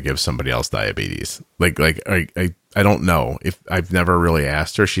don't want to give somebody else diabetes. I don't know. If I've never really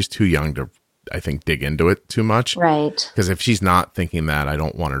asked her, she's too young to, I think, dig into it too much. Right. Because if she's not thinking that, I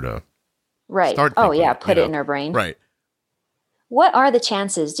don't want her to start thinking, put it in her brain. Right. What are the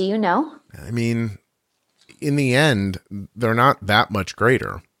chances? Do you know? I mean, in the end, they're not that much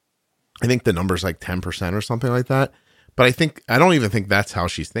greater. I think the number's 10% or something like that. But I don't even think that's how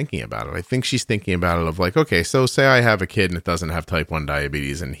she's thinking about it. I think she's thinking about it of okay, so say I have a kid and it doesn't have type 1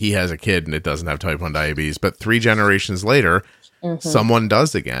 diabetes, and he has a kid and it doesn't have type 1 diabetes, but 3 generations later, someone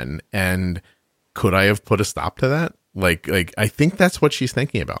does again. And could I have put a stop to that? I think that's what she's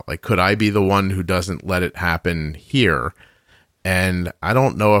thinking about. Could I be the one who doesn't let it happen here? And I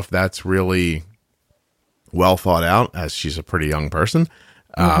don't know if that's really well thought out, as she's a pretty young person,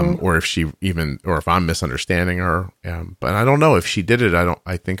 or if I'm misunderstanding her. But I don't know if she did it.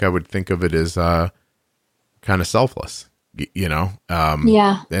 I think I would think of it as kind of selfless,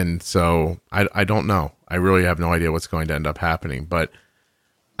 Yeah. And so I don't know. I really have no idea what's going to end up happening, but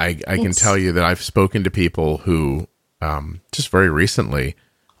I can tell you that I've spoken to people who, just very recently,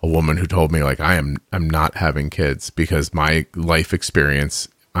 a woman who told me I'm not having kids because my life experience,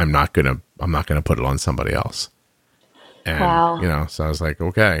 I'm not gonna put it on somebody else. And, wow. So I was like,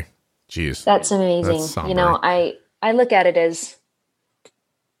 okay, geez, that's amazing. That's I look at it as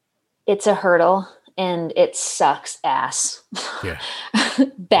it's a hurdle, and it sucks ass. Yeah.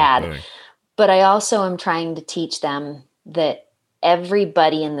 Bad. Okay. But I also am trying to teach them that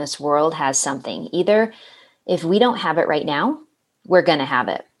everybody in this world has something. Either if we don't have it right now, we're going to have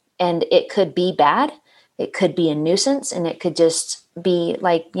it. And it could be bad, it could be a nuisance, and it could just be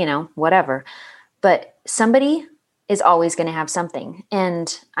like, whatever. But somebody is always going to have something.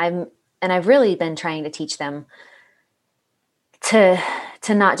 And I've really been trying to teach them to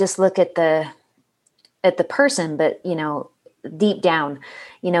not just look at the person, but deep down,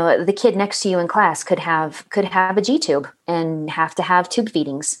 the kid next to you in class could have a G tube and have to have tube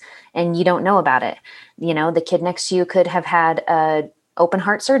feedings, and you don't know about it. The kid next to you could have had a open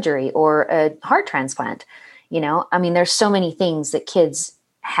heart surgery or a heart transplant. There's so many things that kids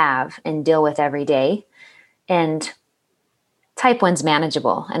have and deal with every day, and type 1's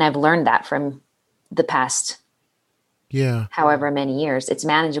manageable. And I've learned that from the past, however many years. It's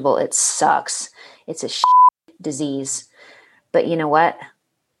manageable. It sucks. It's a disease. But you know what?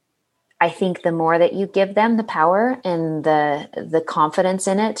 I think the more that you give them the power and the confidence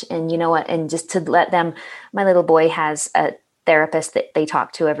in it, and you know what, and just to let them, my little boy has a therapist that they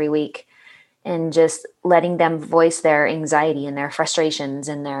talk to every week, and just letting them voice their anxiety and their frustrations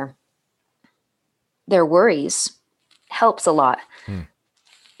and their worries helps a lot.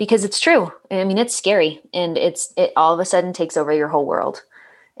 Because it's true. It's scary, and it all of a sudden takes over your whole world,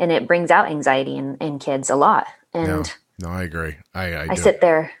 and it brings out anxiety in kids a lot. And no, I agree. I sit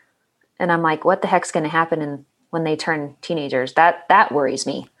there and I'm like, what the heck's going to happen when they turn teenagers? That worries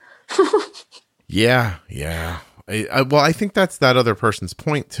me. Yeah. I think that's that other person's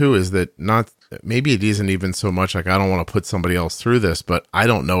point too, is that maybe it isn't even so much like I don't want to put somebody else through this, but I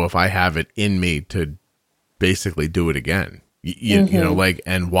don't know if I have it in me to basically do it again.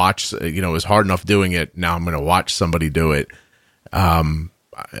 And watch, it's hard enough doing it. Now I'm going to watch somebody do it.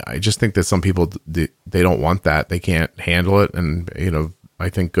 I just think that some people, they don't want that. They can't handle it. And, I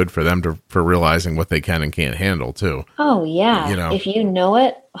think good for them for realizing what they can and can't handle too. Oh yeah. If you know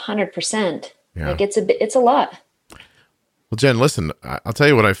it 100%, like it's a lot. Well, Jen, listen, I'll tell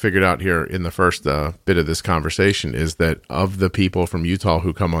you what I figured out here in the first bit of this conversation is that of the people from Utah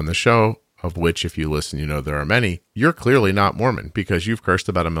who come on the show, of which, if you listen, there are many, you're clearly not Mormon because you've cursed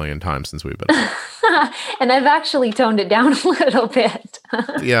about 1 million times since we've been. And I've actually toned it down a little bit.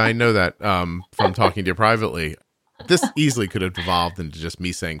 Yeah, I know that from talking to you privately. This easily could have evolved into just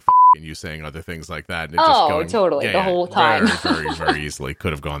me saying and you saying other things like that. And Totally. The whole time. Very, very, very easily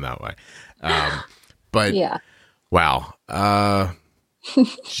could have gone that way. But yeah. Wow.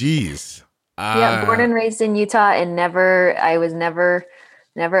 Geez. Born and raised in Utah, and I was never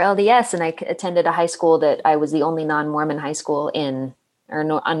LDS. And I attended a high school that I was the only non-Mormon high school a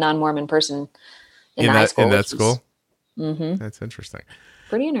non-Mormon person in the high school. In that school? Mm-hmm. That's interesting.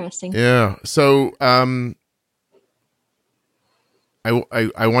 Pretty interesting. Yeah. So,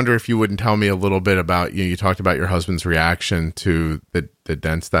 I wonder if you wouldn't tell me a little bit about, you talked about your husband's reaction to the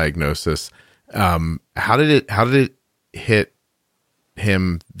DENS diagnosis. How did it hit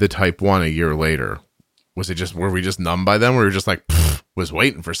him, the type 1, a year later? Were we just numb by then? Were we just like, was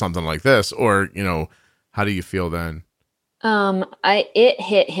waiting for something like this? Or, how do you feel then? It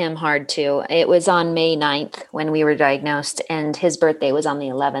hit him hard too. It was on May 9th when we were diagnosed, and his birthday was on the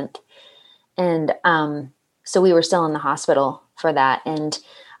 11th. And, so we were still in the hospital for that. And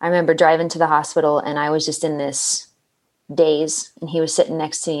I remember driving to the hospital, and I was just in this daze, and he was sitting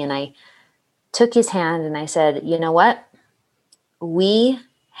next to me, and I took his hand and I said, you know what? We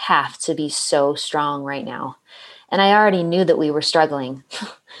have to be so strong right now. And I already knew that we were struggling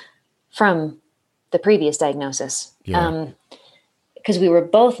from the previous diagnosis. Yeah. Because we were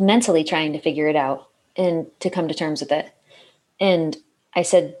both mentally trying to figure it out and to come to terms with it. And I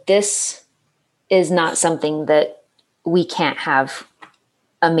said, this is not something that we can't have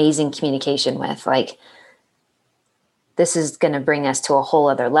amazing communication with. Like, this is going to bring us to a whole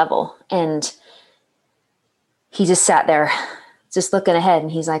other level. And he just sat there just looking ahead,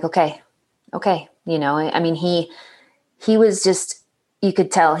 and he's like, okay. He was just, you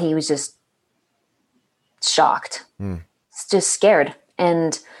could tell he was just shocked, just scared.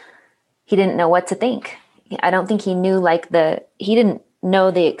 And he didn't know what to think. I don't think he knew he didn't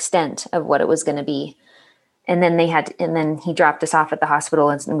know the extent of what it was going to be. And then he dropped us off at the hospital,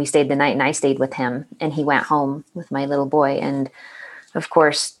 and we stayed the night, and I stayed with him, and he went home with my little boy. And of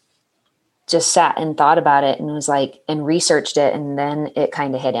course, just sat and thought about it and was like, and researched it. And then it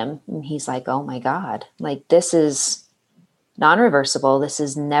kind of hit him, and he's like, oh my God, like, this is non-reversible. This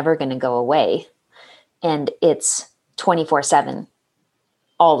is never going to go away. And it's 24/7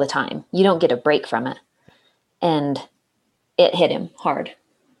 all the time. You don't get a break from it. And it hit him hard.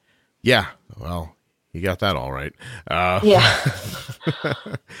 Yeah. Well, You got that all right. Yeah.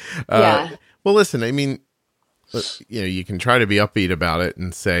 Yeah. Well, listen, I mean, you can try to be upbeat about it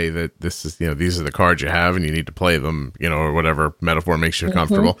and say that this is, these are the cards you have and you need to play them, or whatever metaphor makes you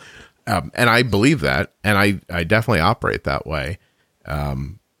comfortable. And I believe that. And I definitely operate that way.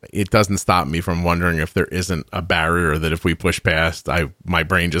 It doesn't stop me from wondering if there isn't a barrier that if we push past, my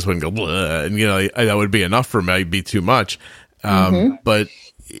brain just wouldn't go, blah, and, that would be enough for me, it'd be too much. But,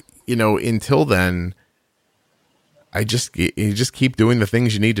 until then, you just keep doing the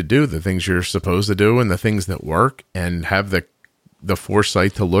things you need to do, the things you're supposed to do, and the things that work, and have the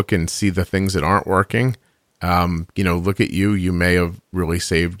foresight to look and see the things that aren't working. Look at you. You may have really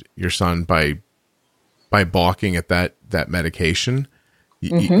saved your son by balking at that medication.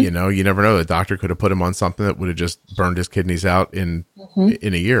 You never know. The doctor could have put him on something that would have just burned his kidneys out in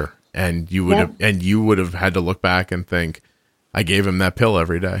a year, and you would have had to look back and think, I gave him that pill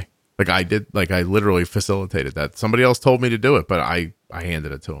every day. Like I did, like I literally facilitated that. Somebody else told me to do it, but I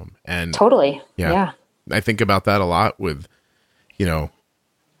handed it to him. And totally. Yeah. I think about that a lot with,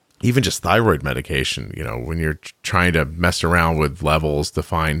 even just thyroid medication, when you're trying to mess around with levels to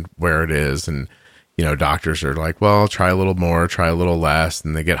find where it is. And, doctors are like, well, try a little more, try a little less.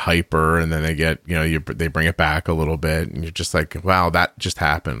 And they get hyper, and then they get, they bring it back a little bit. And you're just like, wow, that just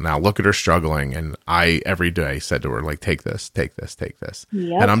happened. Now look at her struggling. And I, every day said to her, like, take this, take this, take this.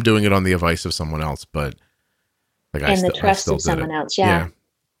 Yep. And I'm doing it on the advice of someone else, but like, and the trust of someone else. Yeah.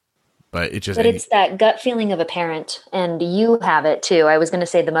 But it's that gut feeling of a parent, and you have it too. I was going to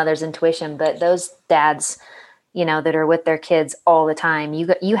say the mother's intuition, but those dads, that are with their kids all the time,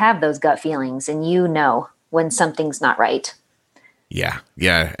 you have those gut feelings, and when something's not right. Yeah.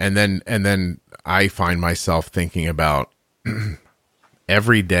 Yeah. And then I find myself thinking about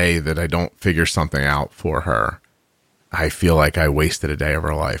every day that I don't figure something out for her, I feel like I wasted a day of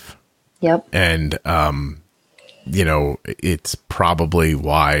her life. Yep. And, it's probably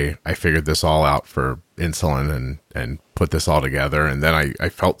why I figured this all out for insulin and put this all together. And then I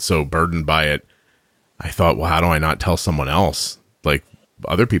felt so burdened by it. I thought, well, how do I not tell someone else? Like,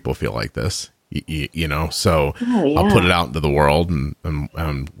 other people feel like this, so I'll put it out into the world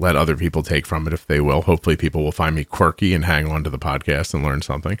and let other people take from it if they will. Hopefully people will find me quirky and hang on to the podcast and learn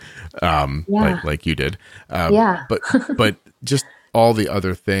something, like you did. But just all the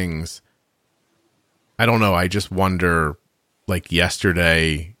other things, I don't know. I just wonder, like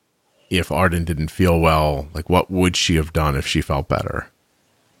yesterday, if Arden didn't feel well, like what would she have done if she felt better?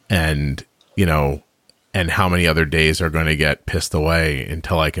 And, and how many other days are going to get pissed away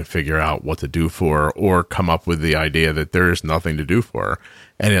until I can figure out what to do for her, or come up with the idea that there is nothing to do for her,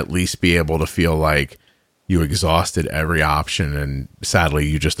 and at least be able to feel like you exhausted every option. And sadly,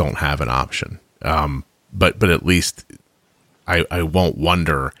 you just don't have an option. But at least I won't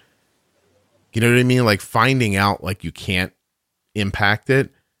wonder, you know what I mean? Like finding out like you can't impact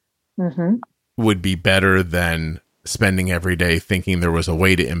it would be better than spending every day thinking there was a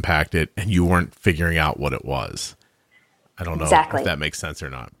way to impact it and you weren't figuring out what it was. I don't know if that makes sense or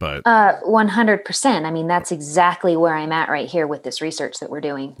not, but 100%. I mean, that's exactly where I'm at right here with this research that we're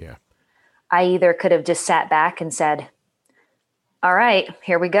doing. Yeah. I either could have just sat back and said, all right,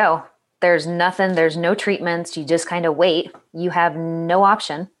 here we go. There's nothing, there's no treatments. You just kind of wait. You have no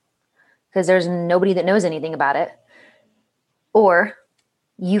option because there's nobody that knows anything about it. Or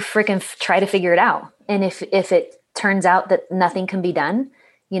you freaking try to figure it out. And if it turns out that nothing can be done,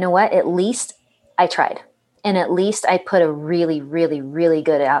 you know what? At least I tried. And at least I put a really, really, really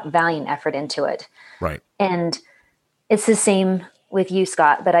good valiant effort into it. Right. And it's the same with you,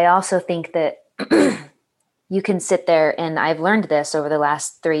 Scott. But I also think that you can sit there, and I've learned this over the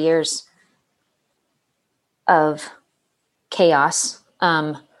last 3 years of chaos,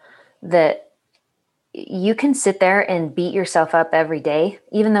 that you can sit there and beat yourself up every day,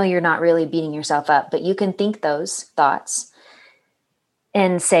 even though you're not really beating yourself up, but you can think those thoughts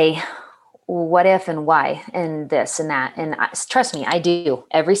and say, what if and why and this and that. And trust me, I do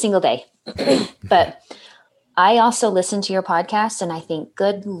every single day. But I also listen to your podcast and I think,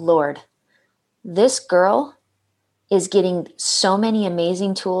 good Lord, this girl is getting so many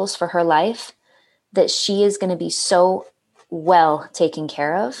amazing tools for her life that she is going to be so well taken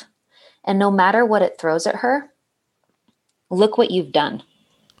care of. And no matter what it throws at her, look what you've done.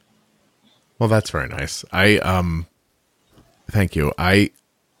 Well, that's very nice. Thank you. I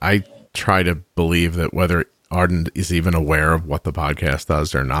try to believe that whether Arden is even aware of what the podcast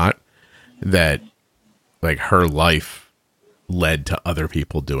does or not, that like her life led to other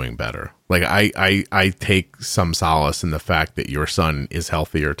people doing better. Like I take some solace in the fact that your son is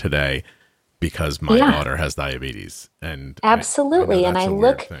healthier today because my Yeah. daughter has diabetes. And I know Absolutely. And that's I a weird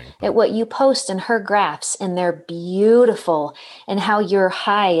look thing, at but what you post and her graphs, and they're beautiful. And how your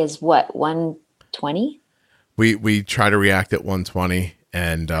high is what, 120? we try to react at 120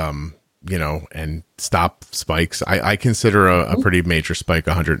 and, and stop spikes. I consider a pretty major spike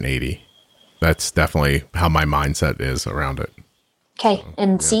 180. That's definitely how my mindset is around it. Okay.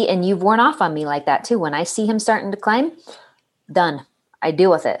 And Yeah. see, and you've worn off on me like that too. When I see him starting to climb, done. I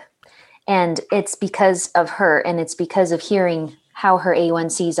deal with it. And it's because of her, and it's because of hearing how her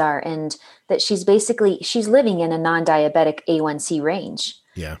A1Cs are, and that she's living in a non-diabetic A1C range.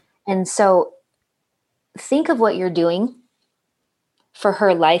 Yeah. And so think of what you're doing for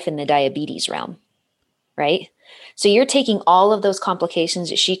her life in the diabetes realm, right? So you're taking all of those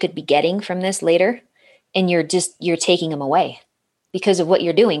complications that she could be getting from this later, and you're taking them away because of what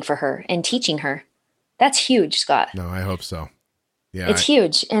you're doing for her and teaching her. That's huge, Scott. No, I hope so. Yeah. It's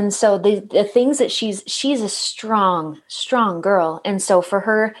huge. And so the things that she's a strong girl. And so for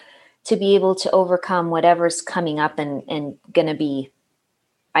her to be able to overcome whatever's coming up and gonna be,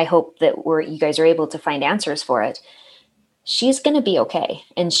 I hope that you guys are able to find answers for it. She's gonna be okay.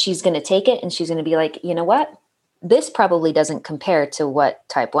 And she's gonna take it, and she's gonna be like, you know what? This probably doesn't compare to what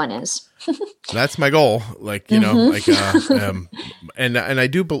type 1 is. That's my goal. Like, and I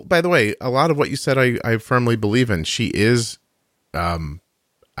do, by the way, a lot of what you said, I firmly believe in. She is,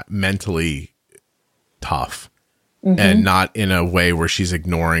 mentally tough, and not in a way where she's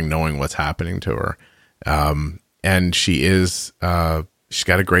ignoring knowing what's happening to her. And she is, she's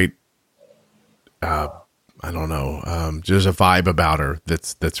got a great, I don't know, there's a vibe about her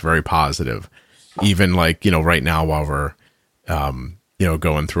that's very positive. Even like, right now while we're,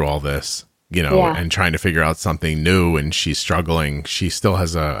 going through all this, and trying to figure out something new, and she's struggling, she still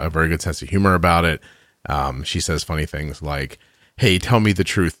has a very good sense of humor about it. She says funny things like, hey, tell me the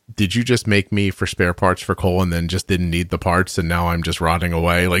truth. Did you just make me for spare parts for Cole and then just didn't need the parts and now I'm just rotting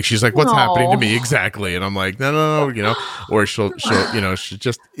away? Like, she's like, what's happening to me exactly? And I'm like, no, or she'll, she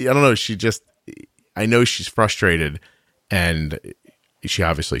just, I don't know. I know she's frustrated, and she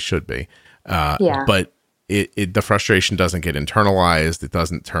obviously should be. But the frustration doesn't get internalized. It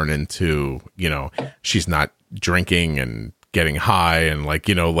doesn't turn into, she's not drinking and getting high and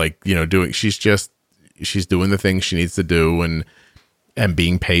doing, she's doing the things she needs to do, and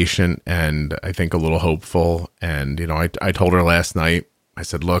being patient, and I think a little hopeful. And, I told her last night, I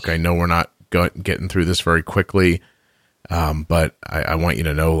said, look, I know we're not getting through this very quickly. But I want you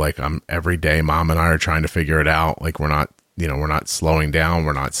to know, like, every day, Mom and I are trying to figure it out. Like, we're not slowing down.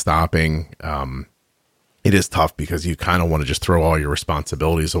 We're not stopping. It is tough because you kind of want to just throw all your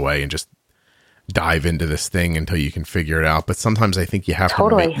responsibilities away and just dive into this thing until you can figure it out. But sometimes I think you have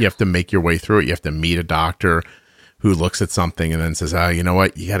to make your way through it. You have to meet a doctor who looks at something and then says, you know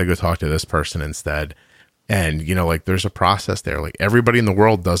what, you got to go talk to this person instead. And, there's a process there. Like, everybody in the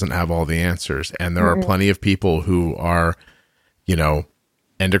world doesn't have all the answers. And there are plenty of people who are,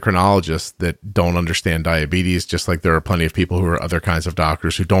 endocrinologists that don't understand diabetes, just like there are plenty of people who are other kinds of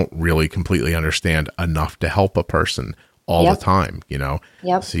doctors who don't really completely understand enough to help a person all the time,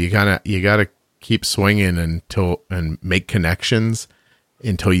 Yep. So you got to keep swinging and make connections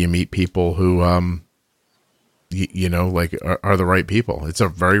until you meet people who, are the right people. It's a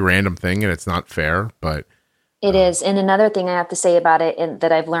very random thing, and it's not fair, but it is. And another thing I have to say about it, and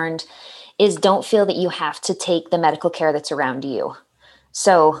that I've learned, is don't feel that you have to take the medical care that's around you.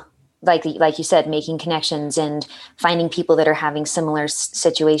 So like you said, making connections and finding people that are having similar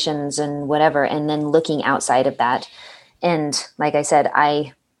situations and whatever, and then looking outside of that. And like I said,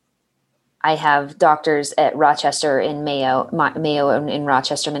 I have doctors at Rochester in Mayo in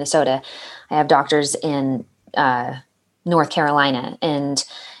Rochester, Minnesota. I have doctors in North Carolina, and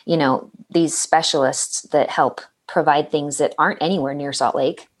these specialists that help provide things that aren't anywhere near Salt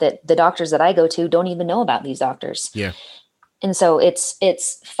Lake, that the doctors that I go to don't even know about these doctors. Yeah. And so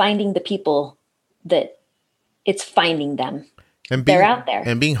it's finding the people that it's finding them. And they're out there.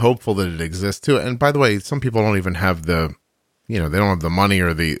 And being hopeful that it exists too. And by the way, some people don't even have the, they don't have the money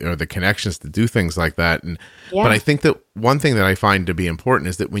or the connections to do things like that. And, but I think that one thing that I find to be important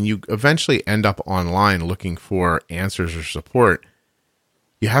is that when you eventually end up online looking for answers or support,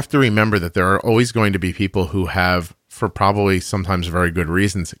 you have to remember that there are always going to be people who have, for probably sometimes very good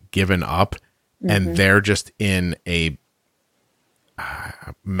reasons, given up, and they're just in a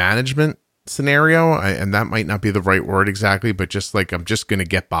management scenario. And that might not be the right word exactly, but just like, I'm just going to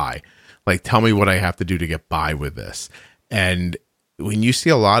get by. Like, tell me what I have to do to get by with this. And when you see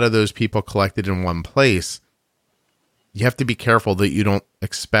a lot of those people collected in one place, you have to be careful that you don't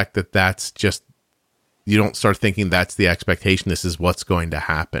expect that that's just, you don't start thinking that's the expectation. This is what's going to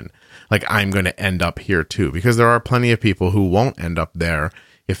happen. Like, I'm going to end up here too, because there are plenty of people who won't end up there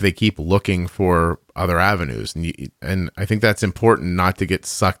if they keep looking for other avenues. And I think that's important, not to get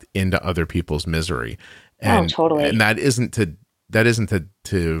sucked into other people's misery. And, totally. And that isn't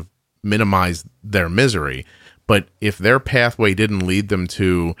to minimize their misery, but if their pathway didn't lead them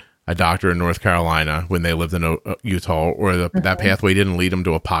to a doctor in North Carolina when they lived in Utah, or that pathway didn't lead them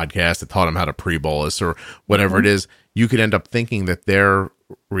to a podcast that taught them how to pre-bolus or whatever it is, you could end up thinking that their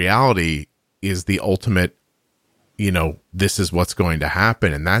reality is the ultimate, this is what's going to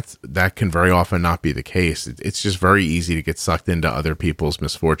happen. And that can very often not be the case. It's just very easy to get sucked into other people's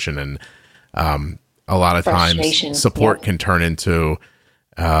misfortune. And a lot of times support can turn into,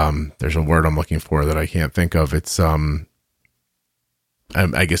 there's a word I'm looking for that I can't think of. It's,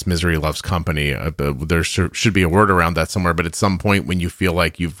 I guess misery loves company. There should be a word around that somewhere, but at some point when you feel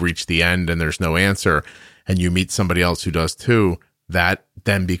like you've reached the end and there's no answer, and you meet somebody else who does too, that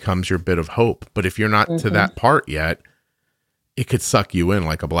then becomes your bit of hope. But if you're not to that part yet, it could suck you in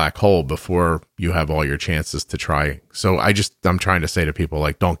like a black hole before you have all your chances to try. So I'm trying to say to people,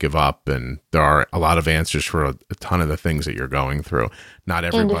 like, don't give up. And there are a lot of answers for a ton of the things that you're going through. Not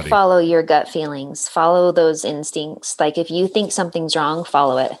everybody. And to follow your gut feelings, follow those instincts. Like, if you think something's wrong,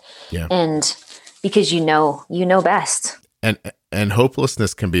 follow it. Yeah. And because you know best. And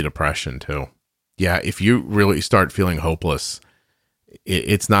hopelessness can be depression too. Yeah. If you really start feeling hopeless,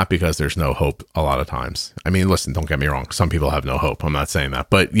 it's not because there's no hope a lot of times. I mean, listen, don't get me wrong. Some people have no hope. I'm not saying that,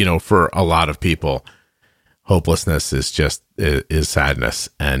 but for a lot of people, hopelessness is just is sadness.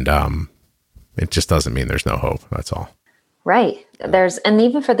 And, it just doesn't mean there's no hope. That's all. Right. And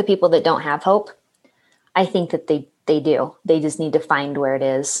even for the people that don't have hope, I think that they do. They just need to find where it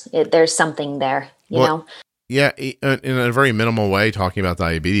is. There's something there, you know? Yeah. In a very minimal way, talking about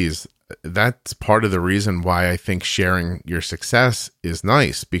diabetes, that's part of the reason why I think sharing your success is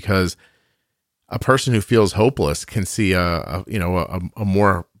nice, because a person who feels hopeless can see a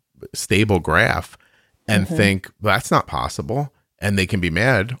more stable graph and think, well, that's not possible. And they can be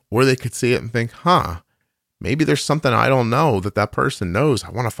mad, or they could see it and think, maybe there's something I don't know that person knows. I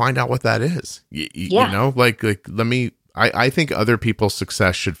want to find out what that is. I think other people's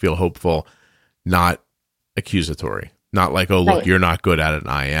success should feel hopeful, not accusatory. Not like, oh, look, right, you're not good at it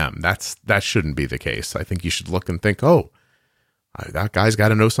and I am. That shouldn't be the case. I think you should look and think, oh, that guy's got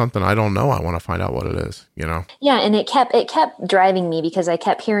to know something I don't know. I want to find out what it is, Yeah, and it kept driving me, because I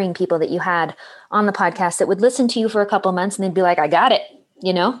kept hearing people that you had on the podcast that would listen to you for a couple of months and they'd be like, I got it,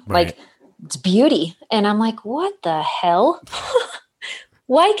 Right. Like, it's beauty. And I'm like, what the hell?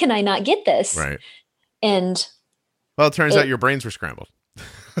 Why can I not get this? Right. And well, it turns out your brains were scrambled.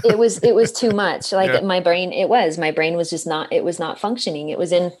 it was too much. Like, my brain was just not, it was not functioning. It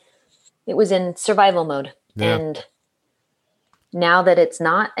was in survival mode. Yeah. And now that it's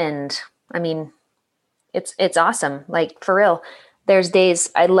not, and I mean, it's awesome. Like, for real, there's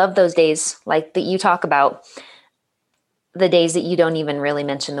days, I love those days, like that you talk about, the days that you don't even really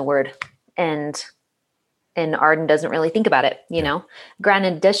mention the word, and Arden doesn't really think about it, you know.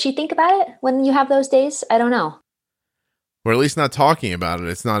 Granted, does she think about it when you have those days? I don't know. Or at least not talking about it.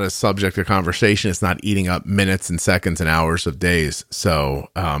 It's not a subject of conversation. It's not eating up minutes and seconds and hours of days. So,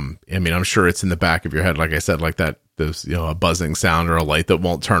 I mean, I'm sure it's in the back of your head, like I said, like that, there's, a buzzing sound or a light that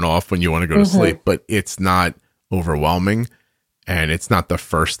won't turn off when you want to go to sleep, but it's not overwhelming, and it's not the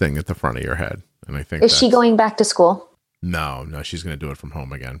first thing at the front of your head. And I think, is she going back to school? No, she's going to do it from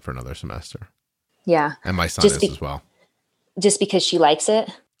home again for another semester. Yeah. And my son is as well. Just because she likes it?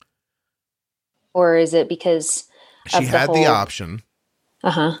 Or is it because she had the option?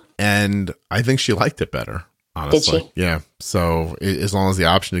 And I think she liked it better, honestly. Did she? Yeah. So as long as the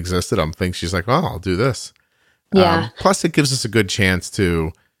option existed, I'm thinking she's like, well, I'll do this. Yeah. Plus it gives us a good chance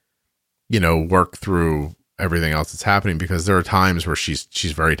to, work through everything else that's happening, because there are times where she's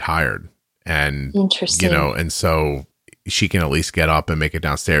very tired, and, interesting, and so she can at least get up and make it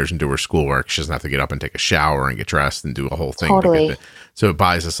downstairs and do her schoolwork. She doesn't have to get up and take a shower and get dressed and do a whole thing. Totally. So it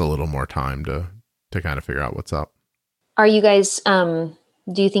buys us a little more time to kind of figure out what's up. Are you guys, do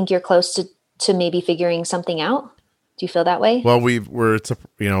you think you're close to maybe figuring something out? Do you feel that way? Well,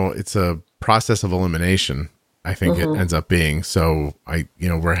 it's a process of elimination, I think it ends up being. So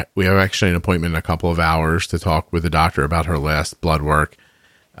we have actually an appointment in a couple of hours to talk with the doctor about her last blood work.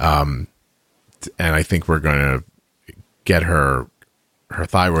 And I think we're going to get her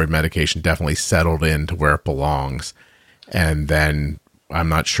thyroid medication definitely settled into where it belongs. And then I'm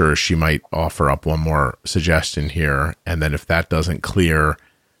not sure, she might offer up one more suggestion here. And then if that doesn't clear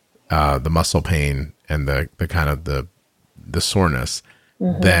the muscle pain and the kind of the soreness,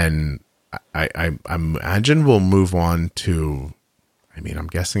 then I imagine we'll move on to, I mean, I'm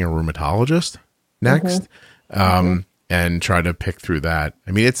guessing a rheumatologist next, and try to pick through that.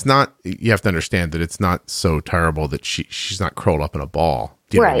 I mean, it's not, you have to understand that it's not so terrible that she's not curled up in a ball.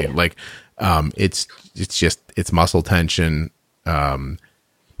 Do you know what I mean? Like, it's just, it's muscle tension,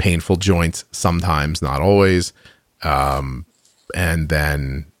 painful joints sometimes, not always. And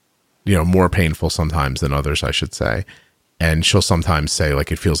then, you know, more painful sometimes than others, I should say. And she'll sometimes say,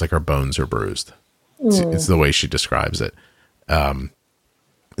 like, it feels like her bones are bruised. It's the way she describes it.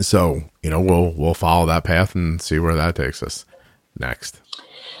 So, you know, we'll follow that path and see where that takes us next.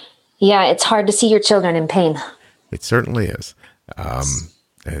 Yeah, it's hard to see your children in pain. It certainly is.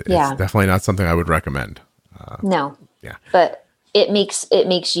 It's definitely not something I would recommend. No. Yeah. But it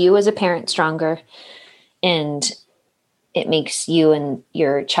makes you as a parent stronger, and it makes you and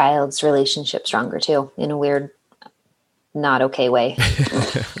your child's relationship stronger too, in a weird, not okay way.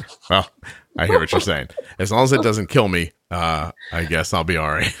 Well, I hear what you're saying. As long as it doesn't kill me, I guess I'll be all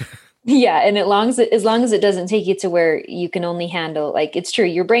right. Yeah. And as long as it doesn't take you to where you can only handle, like, it's true,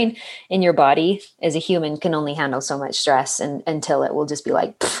 your brain and your body as a human can only handle so much stress, and until it will just be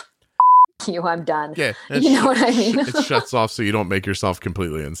like, I'm done. Yeah. You know what I mean? It shuts off so you don't make yourself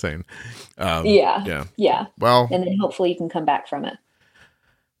completely insane. Yeah. Well, and then hopefully you can come back from it.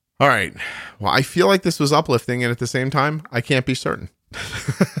 All right. Well, I feel like this was uplifting, and at the same time, I can't be certain.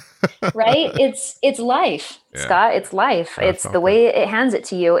 Right? It's life, yeah. Scott. It's life. Yeah, it's the way it hands it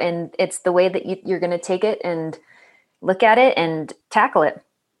to you, and it's the way that you're going to take it and look at it and tackle it.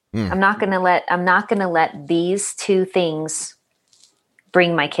 I'm not going to let these two things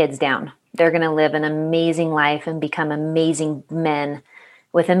bring my kids down. They're going to live an amazing life and become amazing men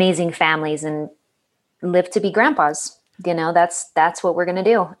with amazing families and live to be grandpas. You know, that's what we're going to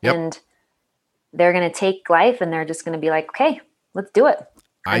do. Yep. And they're going to take life, and they're just going to be like, okay, let's do it.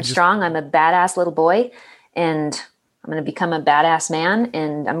 I'm strong. I'm a badass little boy, and I'm going to become a badass man,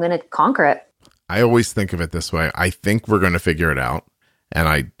 and I'm going to conquer it. I always think of it this way. I think we're going to figure it out, and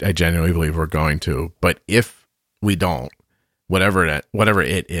I genuinely believe we're going to. But if we don't, whatever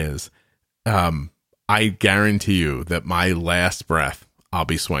it is, I guarantee you that my last breath, I'll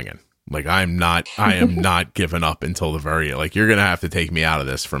be swinging. Like, I am not giving up until the very, like, you're going to have to take me out of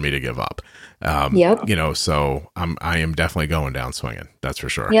this for me to give up. Yep. You know, so I am definitely going down swinging. That's for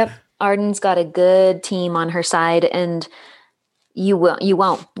sure. Yep. Arden's got a good team on her side, and you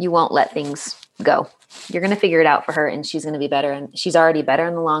won't let things go. You're going to figure it out for her, and she's going to be better, and she's already better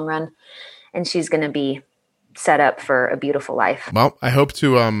in the long run, and she's going to be set up for a beautiful life. Well, I hope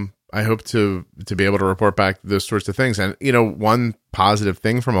to be able to report back those sorts of things. And, you know, one positive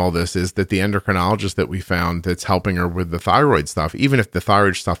thing from all this is that the endocrinologist that we found that's helping her with the thyroid stuff, even if the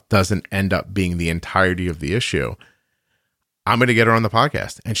thyroid stuff doesn't end up being the entirety of the issue, I'm going to get her on the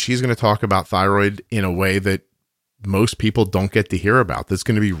podcast, and she's going to talk about thyroid in a way that most people don't get to hear about. That's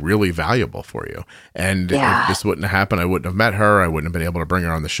going to be really valuable for you. And if this wouldn't have happened, I wouldn't have met her. I wouldn't have been able to bring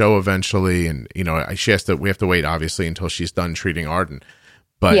her on the show eventually. And, you know, we have to wait, obviously, until she's done treating Arden.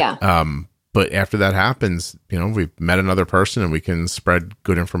 But, but after that happens, you know, we've met another person, and we can spread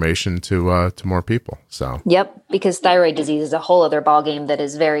good information to more people. So, yep. Because thyroid disease is a whole other ballgame that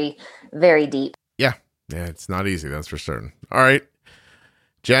is very, very deep. Yeah. Yeah. It's not easy. That's for certain. All right,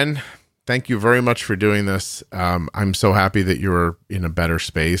 Jen, thank you very much for doing this. I'm so happy that you're in a better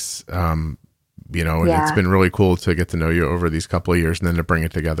space. You know, and it's been really cool to get to know you over these couple of years, and then to bring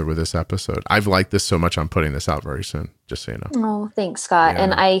it together with this episode. I've liked this so much. I'm putting this out very soon, just so you know. Oh, thanks, Scott. Yeah.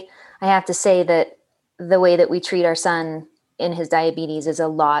 And I have to say that the way that we treat our son in his diabetes is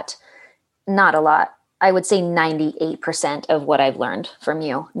not a lot. I would say 98% of what I've learned from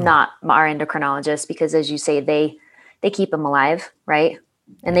you, not our endocrinologist, because as you say, they keep him alive, right?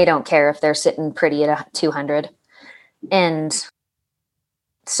 And they don't care if they're sitting pretty at 200. And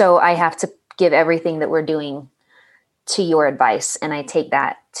so I have to give everything that we're doing to your advice. And I take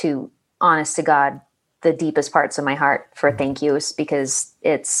that to, honest to God, the deepest parts of my heart for thank yous, because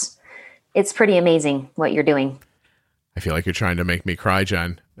it's pretty amazing what you're doing. I feel like you're trying to make me cry,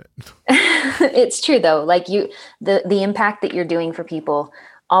 Jen. It's true though. Like the impact that you're doing for people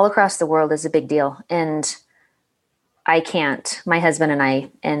all across the world is a big deal. And my husband and I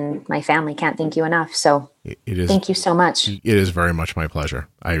and my family can't thank you enough. So thank you so much. It is very much my pleasure.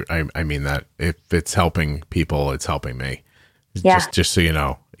 I mean that if it's helping people, it's helping me. Yeah. Just so you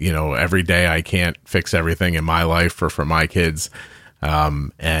know, every day I can't fix everything in my life or for my kids.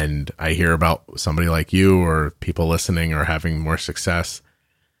 And I hear about somebody like you or people listening or having more success,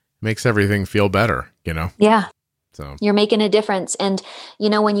 it makes everything feel better, you know? Yeah. So you're making a difference. And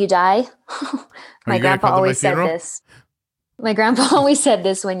when you die, my grandpa always said this. My grandpa always said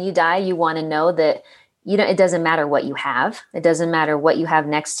this: when you die, you want to know that it doesn't matter what you have. It doesn't matter what you have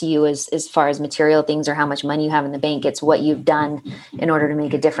next to you as far as material things or how much money you have in the bank. It's what you've done in order to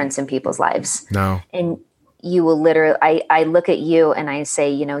make a difference in people's lives. No. And you will literally, I look at you and I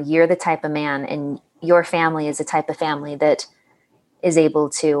say, you're the type of man, and your family is the type of family that is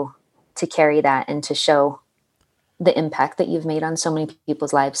able to carry that and to show the impact that you've made on so many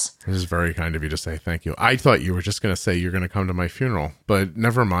people's lives. This is very kind of you to say thank you. I thought you were just going to say you're going to come to my funeral, but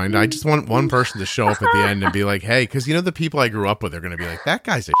never mind. I just want one person to show up at the end and be like, hey, because the people I grew up with are going to be like, that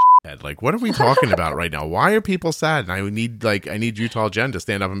guy's a shithead. Like, what are we talking about right now? Why are people sad? And I need Utah Jen to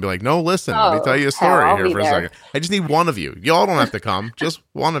stand up and be like, no, listen, let me tell you a story here for a second. I just need one of you. Y'all don't have to come. Just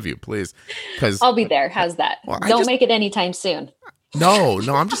one of you, please. Because I'll be there. How's that? Well, don't make it anytime soon. No,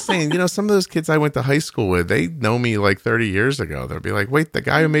 I'm just saying, some of those kids I went to high school with, they know me like 30 years ago. They'll be like, wait, the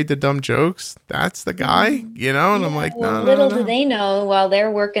guy who made the dumb jokes, that's the guy, and I'm like, no. Little do they know, while they're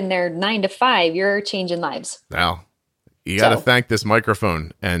working their 9 to 5, you're changing lives. Well, you got to thank this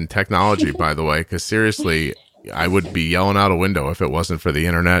microphone and technology, by the way, because seriously, I would be yelling out a window if it wasn't for the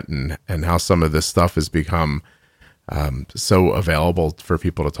internet and how some of this stuff has become so available for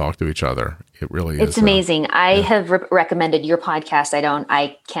people to talk to each other. It really is. It's amazing. I have recommended your podcast.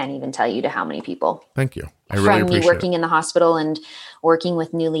 I can't even tell you to how many people. Thank you. I really appreciate it. From me working in the hospital and working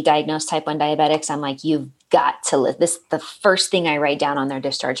with newly diagnosed type 1 diabetics, I'm like, you've got to live. This is the first thing I write down on their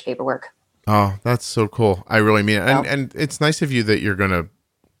discharge paperwork. Oh, that's so cool. I really mean it. And it's nice of you that you're going to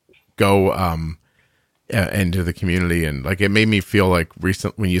go into the community, and like it made me feel like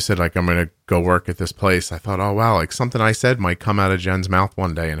when you said like I'm gonna go work at this place, I thought, oh wow, like something I said might come out of Jen's mouth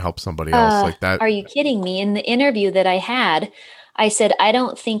one day and help somebody else like that. Are you kidding me? In the interview that I had, I said I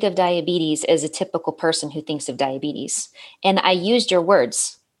don't think of diabetes as a typical person who thinks of diabetes, and I used your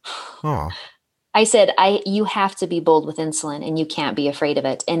words. Oh. I said you have to be bold with insulin, and you can't be afraid of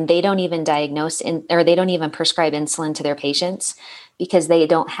it. And they don't even diagnose or they don't even prescribe insulin to their patients because they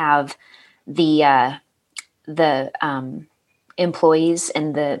don't have the employees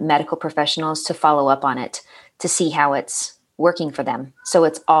and the medical professionals to follow up on it to see how it's working for them. So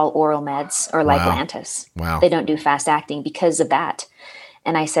it's all oral meds or like Lantus. Wow. They don't do fast acting because of that.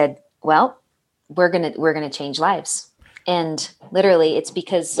 And I said, well, we're going to change lives. And literally it's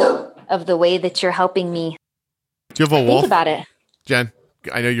because of the way that you're helping me. Do you have a wolf? Think about it. Jen,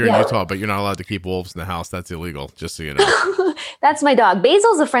 I know you're in Utah, but you're not allowed to keep wolves in the house. That's illegal, just so you know. That's my dog.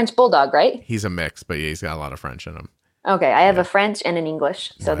 Basil's a French bulldog, right? He's a mix, but he's got a lot of French in him. Okay, I have a French and an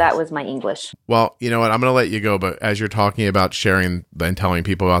English, so that was my English. Well, you know what? I'm going to let you go, but as you're talking about sharing and telling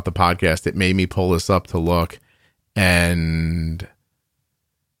people about the podcast, it made me pull this up to look. And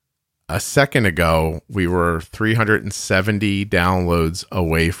a second ago, we were 370 downloads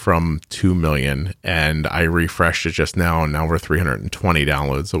away from 2 million, and I refreshed it just now, and now we're 320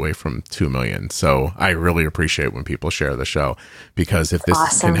 downloads away from 2 million. So I really appreciate when people share the show, because if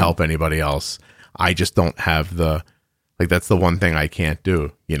this can help anybody else, I just don't have that's the one thing I can't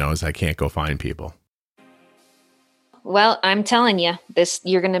do, is I can't go find people. Well, I'm telling you, it's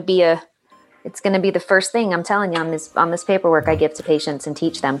going to be the first thing I'm telling you on this paperwork I give to patients and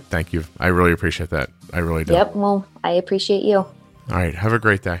teach them. Thank you. I really appreciate that. I really do. Yep. Well, I appreciate you. All right. Have a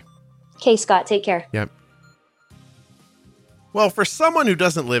great day. Okay, Scott, take care. Yep. Well, for someone who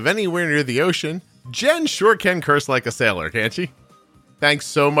doesn't live anywhere near the ocean, Jen sure can curse like a sailor, can't she? Thanks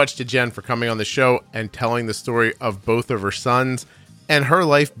so much to Jen for coming on the show and telling the story of both of her sons and her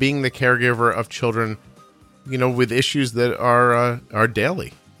life being the caregiver of children, with issues that are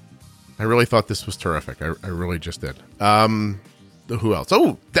daily. I really thought this was terrific. I really just did. Who else?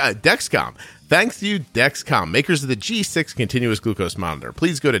 Oh, Dexcom. Thanks to you, Dexcom, makers of the G6 continuous glucose monitor.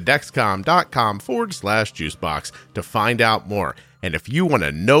 Please go to dexcom.com/juicebox to find out more. And if you want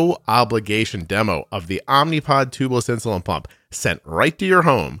a no obligation demo of the Omnipod tubeless insulin pump sent right to your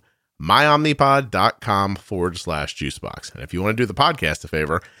home, myomnipod.com/juicebox. And if you want to do the podcast a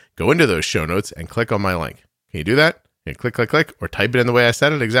favor, go into those show notes and click on my link. Can you do that? And click, or type it in the way I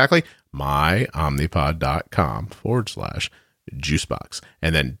said it exactly. myomnipod.com/juicebox.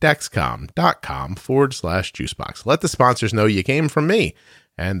 And then dexcom.com/juicebox. Let the sponsors know you came from me.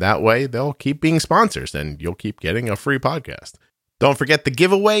 And that way they'll keep being sponsors and you'll keep getting a free podcast. Don't forget the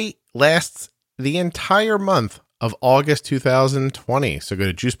giveaway lasts the entire month of August 2020. So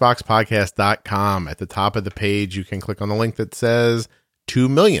go to juiceboxpodcast.com. At the top of the page, you can click on the link that says 2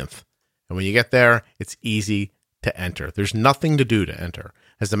 millionth. And when you get there, it's easy to enter. There's nothing to do to enter.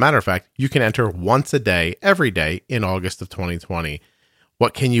 As a matter of fact, you can enter once a day, every day in August of 2020.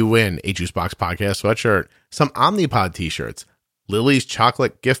 What can you win? A Juicebox Podcast sweatshirt, some Omnipod t-shirts, Lily's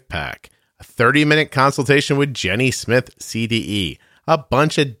chocolate gift pack, a 30-minute consultation with Jenny Smith, CDE, a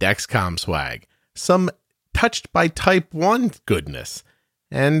bunch of Dexcom swag, some Touched by Type 1 goodness,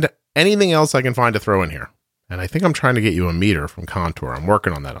 and anything else I can find to throw in here. And I think I'm trying to get you a meter from Contour. I'm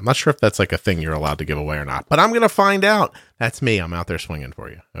working on that. I'm not sure if that's like a thing you're allowed to give away or not, but I'm going to find out. That's me. I'm out there swinging for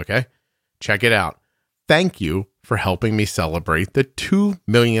you. Okay? Check it out. Thank you for helping me celebrate the 2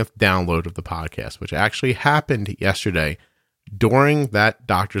 millionth download of the podcast, which actually happened yesterday during that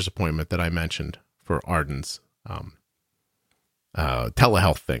doctor's appointment that I mentioned for Arden's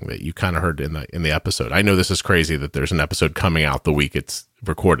telehealth thing that you kind of heard in the episode. I know this is crazy that there's an episode coming out the week it's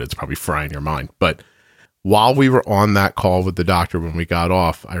recorded. It's probably frying your mind. But while we were on that call with the doctor, when we got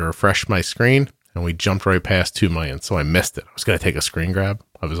off, I refreshed my screen and we jumped right past 2 million. So I missed it. I was going to take a screen grab.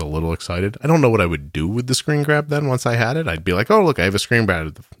 I was a little excited. I don't know what I would do with the screen grab then once I had it. I'd be like, oh, look, I have a screen grab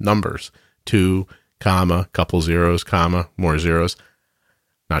of the numbers. 2, comma, couple zeros, comma, more zeros.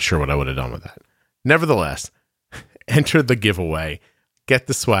 Not sure what I would have done with that. Nevertheless, enter the giveaway. Get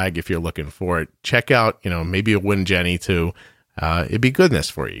the swag if you're looking for it. Check out, maybe a win Jenny too. It'd be goodness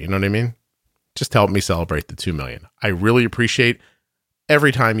for you. You know what I mean? Just help me celebrate the 2 million. I really appreciate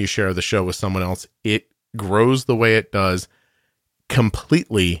every time you share the show with someone else. It grows the way it does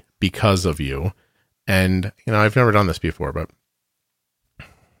completely because of you. And, I've never done this before, but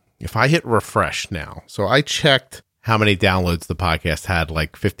if I hit refresh now, so I checked how many downloads the podcast had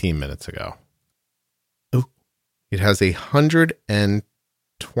like 15 minutes ago. It has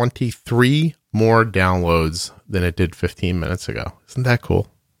 123 more downloads than it did 15 minutes ago. Isn't that cool?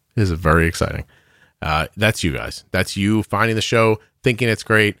 It is very exciting. That's you guys. That's you finding the show, thinking it's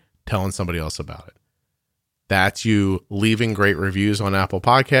great, telling somebody else about it. That's you leaving great reviews on Apple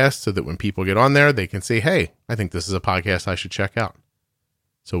Podcasts so that when people get on there, they can say, hey, I think this is a podcast I should check out.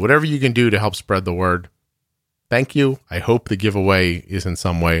 So whatever you can do to help spread the word, thank you. I hope the giveaway is in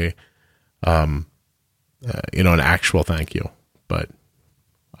some way an actual thank you, but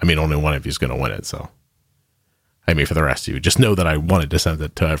only one of you is going to win it. So, for the rest of you, just know that I wanted to send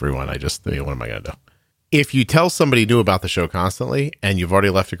it to everyone. What am I going to do? If you tell somebody new about the show constantly and you've already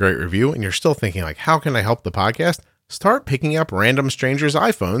left a great review and you're still thinking like, how can I help the podcast? Start picking up random strangers'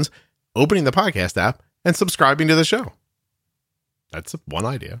 iPhones, opening the podcast app and subscribing to the show. That's one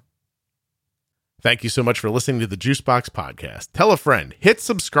idea. Thank you so much for listening to the Juicebox Podcast. Tell a friend. Hit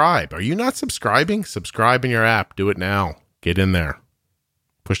subscribe. Are you not subscribing? Subscribe in your app. Do it now. Get in there.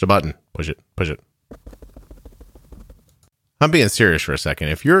 Push the button. Push it. Push it. I'm being serious for a second.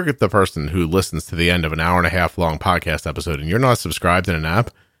 If you're the person who listens to the end of an hour and a half long podcast episode and you're not subscribed in an app,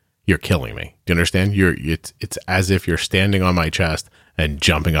 you're killing me. Do you understand? It's as if you're standing on my chest and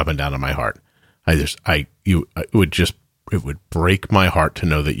jumping up and down on my heart. It would break my heart to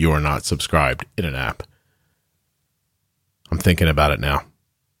know that you are not subscribed in an app. I'm thinking about it now.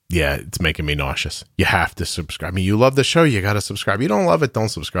 Yeah, it's making me nauseous. You have to subscribe. You love the show, you got to subscribe. You don't love it, don't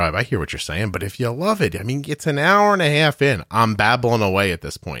subscribe. I hear what you're saying, but if you love it, it's an hour and a half in. I'm babbling away at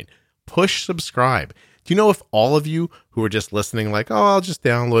this point. Push subscribe. Do you know if all of you who are just listening like, oh, I'll just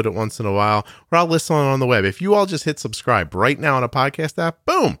download it once in a while, or I'll listen on the web, if you all just hit subscribe right now on a podcast app,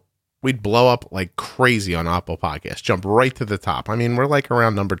 boom, we'd blow up like crazy on Apple Podcasts, jump right to the top. We're like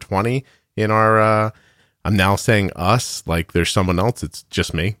around number 20 in our, I'm now saying us, like there's someone else. It's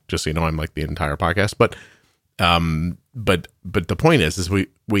just me, just so you know, I'm like the entire podcast. But the point is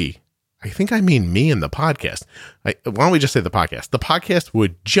we, I think I mean me and the podcast. Why don't we just say the podcast? The podcast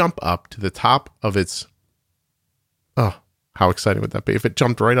would jump up to the top of its, how exciting would that be if it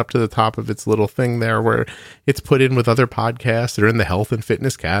jumped right up to the top of its little thing there where it's put in with other podcasts that are in the health and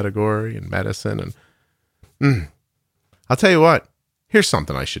fitness category and medicine. And I'll tell you what, here's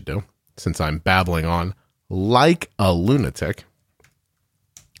something I should do since I'm babbling on like a lunatic.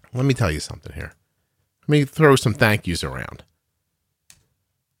 Let me tell you something here. Let me throw some thank yous around.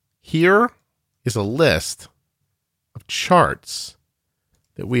 Here is a list of charts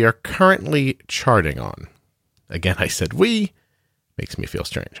that we are currently charting on. Again, I said we. Makes me feel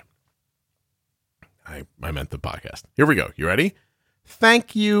strange. I meant the podcast. Here we go. You ready?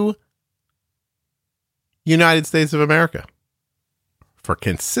 Thank you, United States of America, for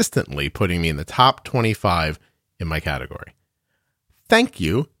consistently putting me in the top 25 in my category. Thank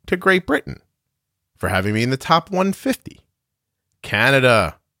you to Great Britain for having me in the top 150.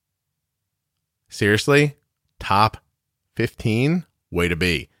 Canada. Seriously? Top 15? Way to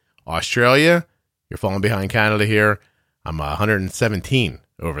be. Australia? You're falling behind Canada here. I'm 117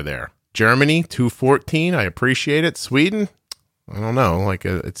 over there. Germany, 214. I appreciate it. Sweden? I don't know.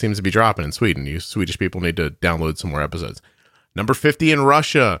 It seems to be dropping in Sweden. You Swedish people need to download some more episodes. Number 50 in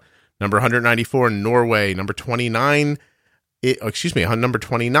Russia. Number 194 in Norway. Number 29 number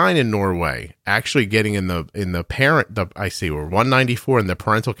 29 in Norway, actually getting in the parent, I see, we're 194 in the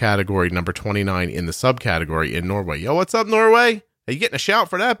parental category, number 29 in the subcategory in Norway. Yo, what's up, Norway? Are you getting a shout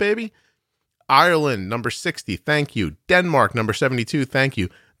for that, baby? Ireland, number 60, thank you. Denmark, number 72, thank you.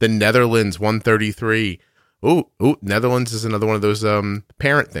 The Netherlands, 133. Ooh, Netherlands is another one of those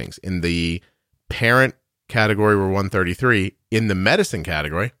parent things. In the parent category, we're 133. In the medicine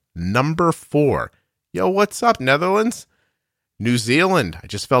category, number 4. Yo, what's up, Netherlands? New Zealand, I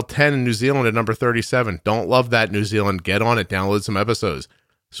just fell 10 in New Zealand at number 37. Don't love that, New Zealand. Get on it. Download some episodes.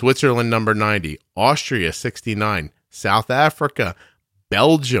 Switzerland, number 90. Austria, 69. South Africa,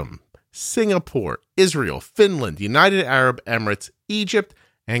 Belgium, Singapore, Israel, Finland, United Arab Emirates, Egypt,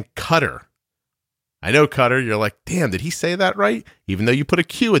 and Qatar. I know Qatar, you're like, damn, did he say that right? Even though you put a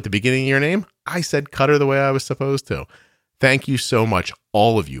Q at the beginning of your name, I said Qatar the way I was supposed to. Thank you so much,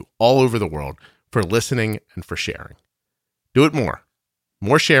 all of you, all over the world, for listening and for sharing. Do it more.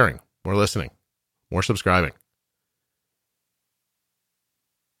 More sharing, more listening, more subscribing.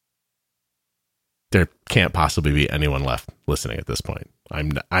 There can't possibly be anyone left listening at this point.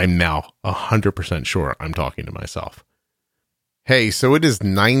 I'm now 100% sure I'm talking to myself. Hey, so it is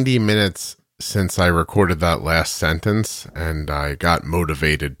 90 minutes since I recorded that last sentence, and I got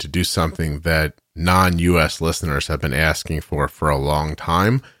motivated to do something that non-US listeners have been asking for a long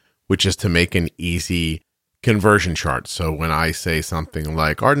time, which is to make an easy conversion chart. So when I say something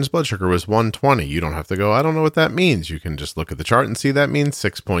like Arden's blood sugar was 120, you don't have to go, I don't know what that means. You can just look at the chart and see that means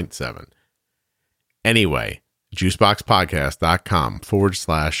 6.7. Anyway,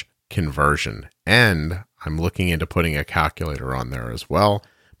 juiceboxpodcast.com/conversion. And I'm looking into putting a calculator on there as well.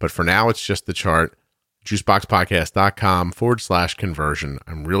 But for now, it's just the chart, juiceboxpodcast.com/conversion.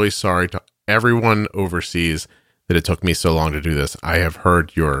 I'm really sorry to everyone overseas that it took me so long to do this. I have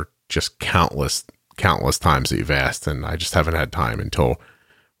heard your just countless times that you've asked, and I just haven't had time until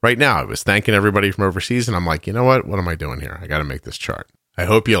right now. I was thanking everybody from overseas, and I'm like, you know what? What am I doing here? I got to make this chart. I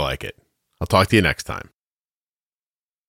hope you like it. I'll talk to you next time.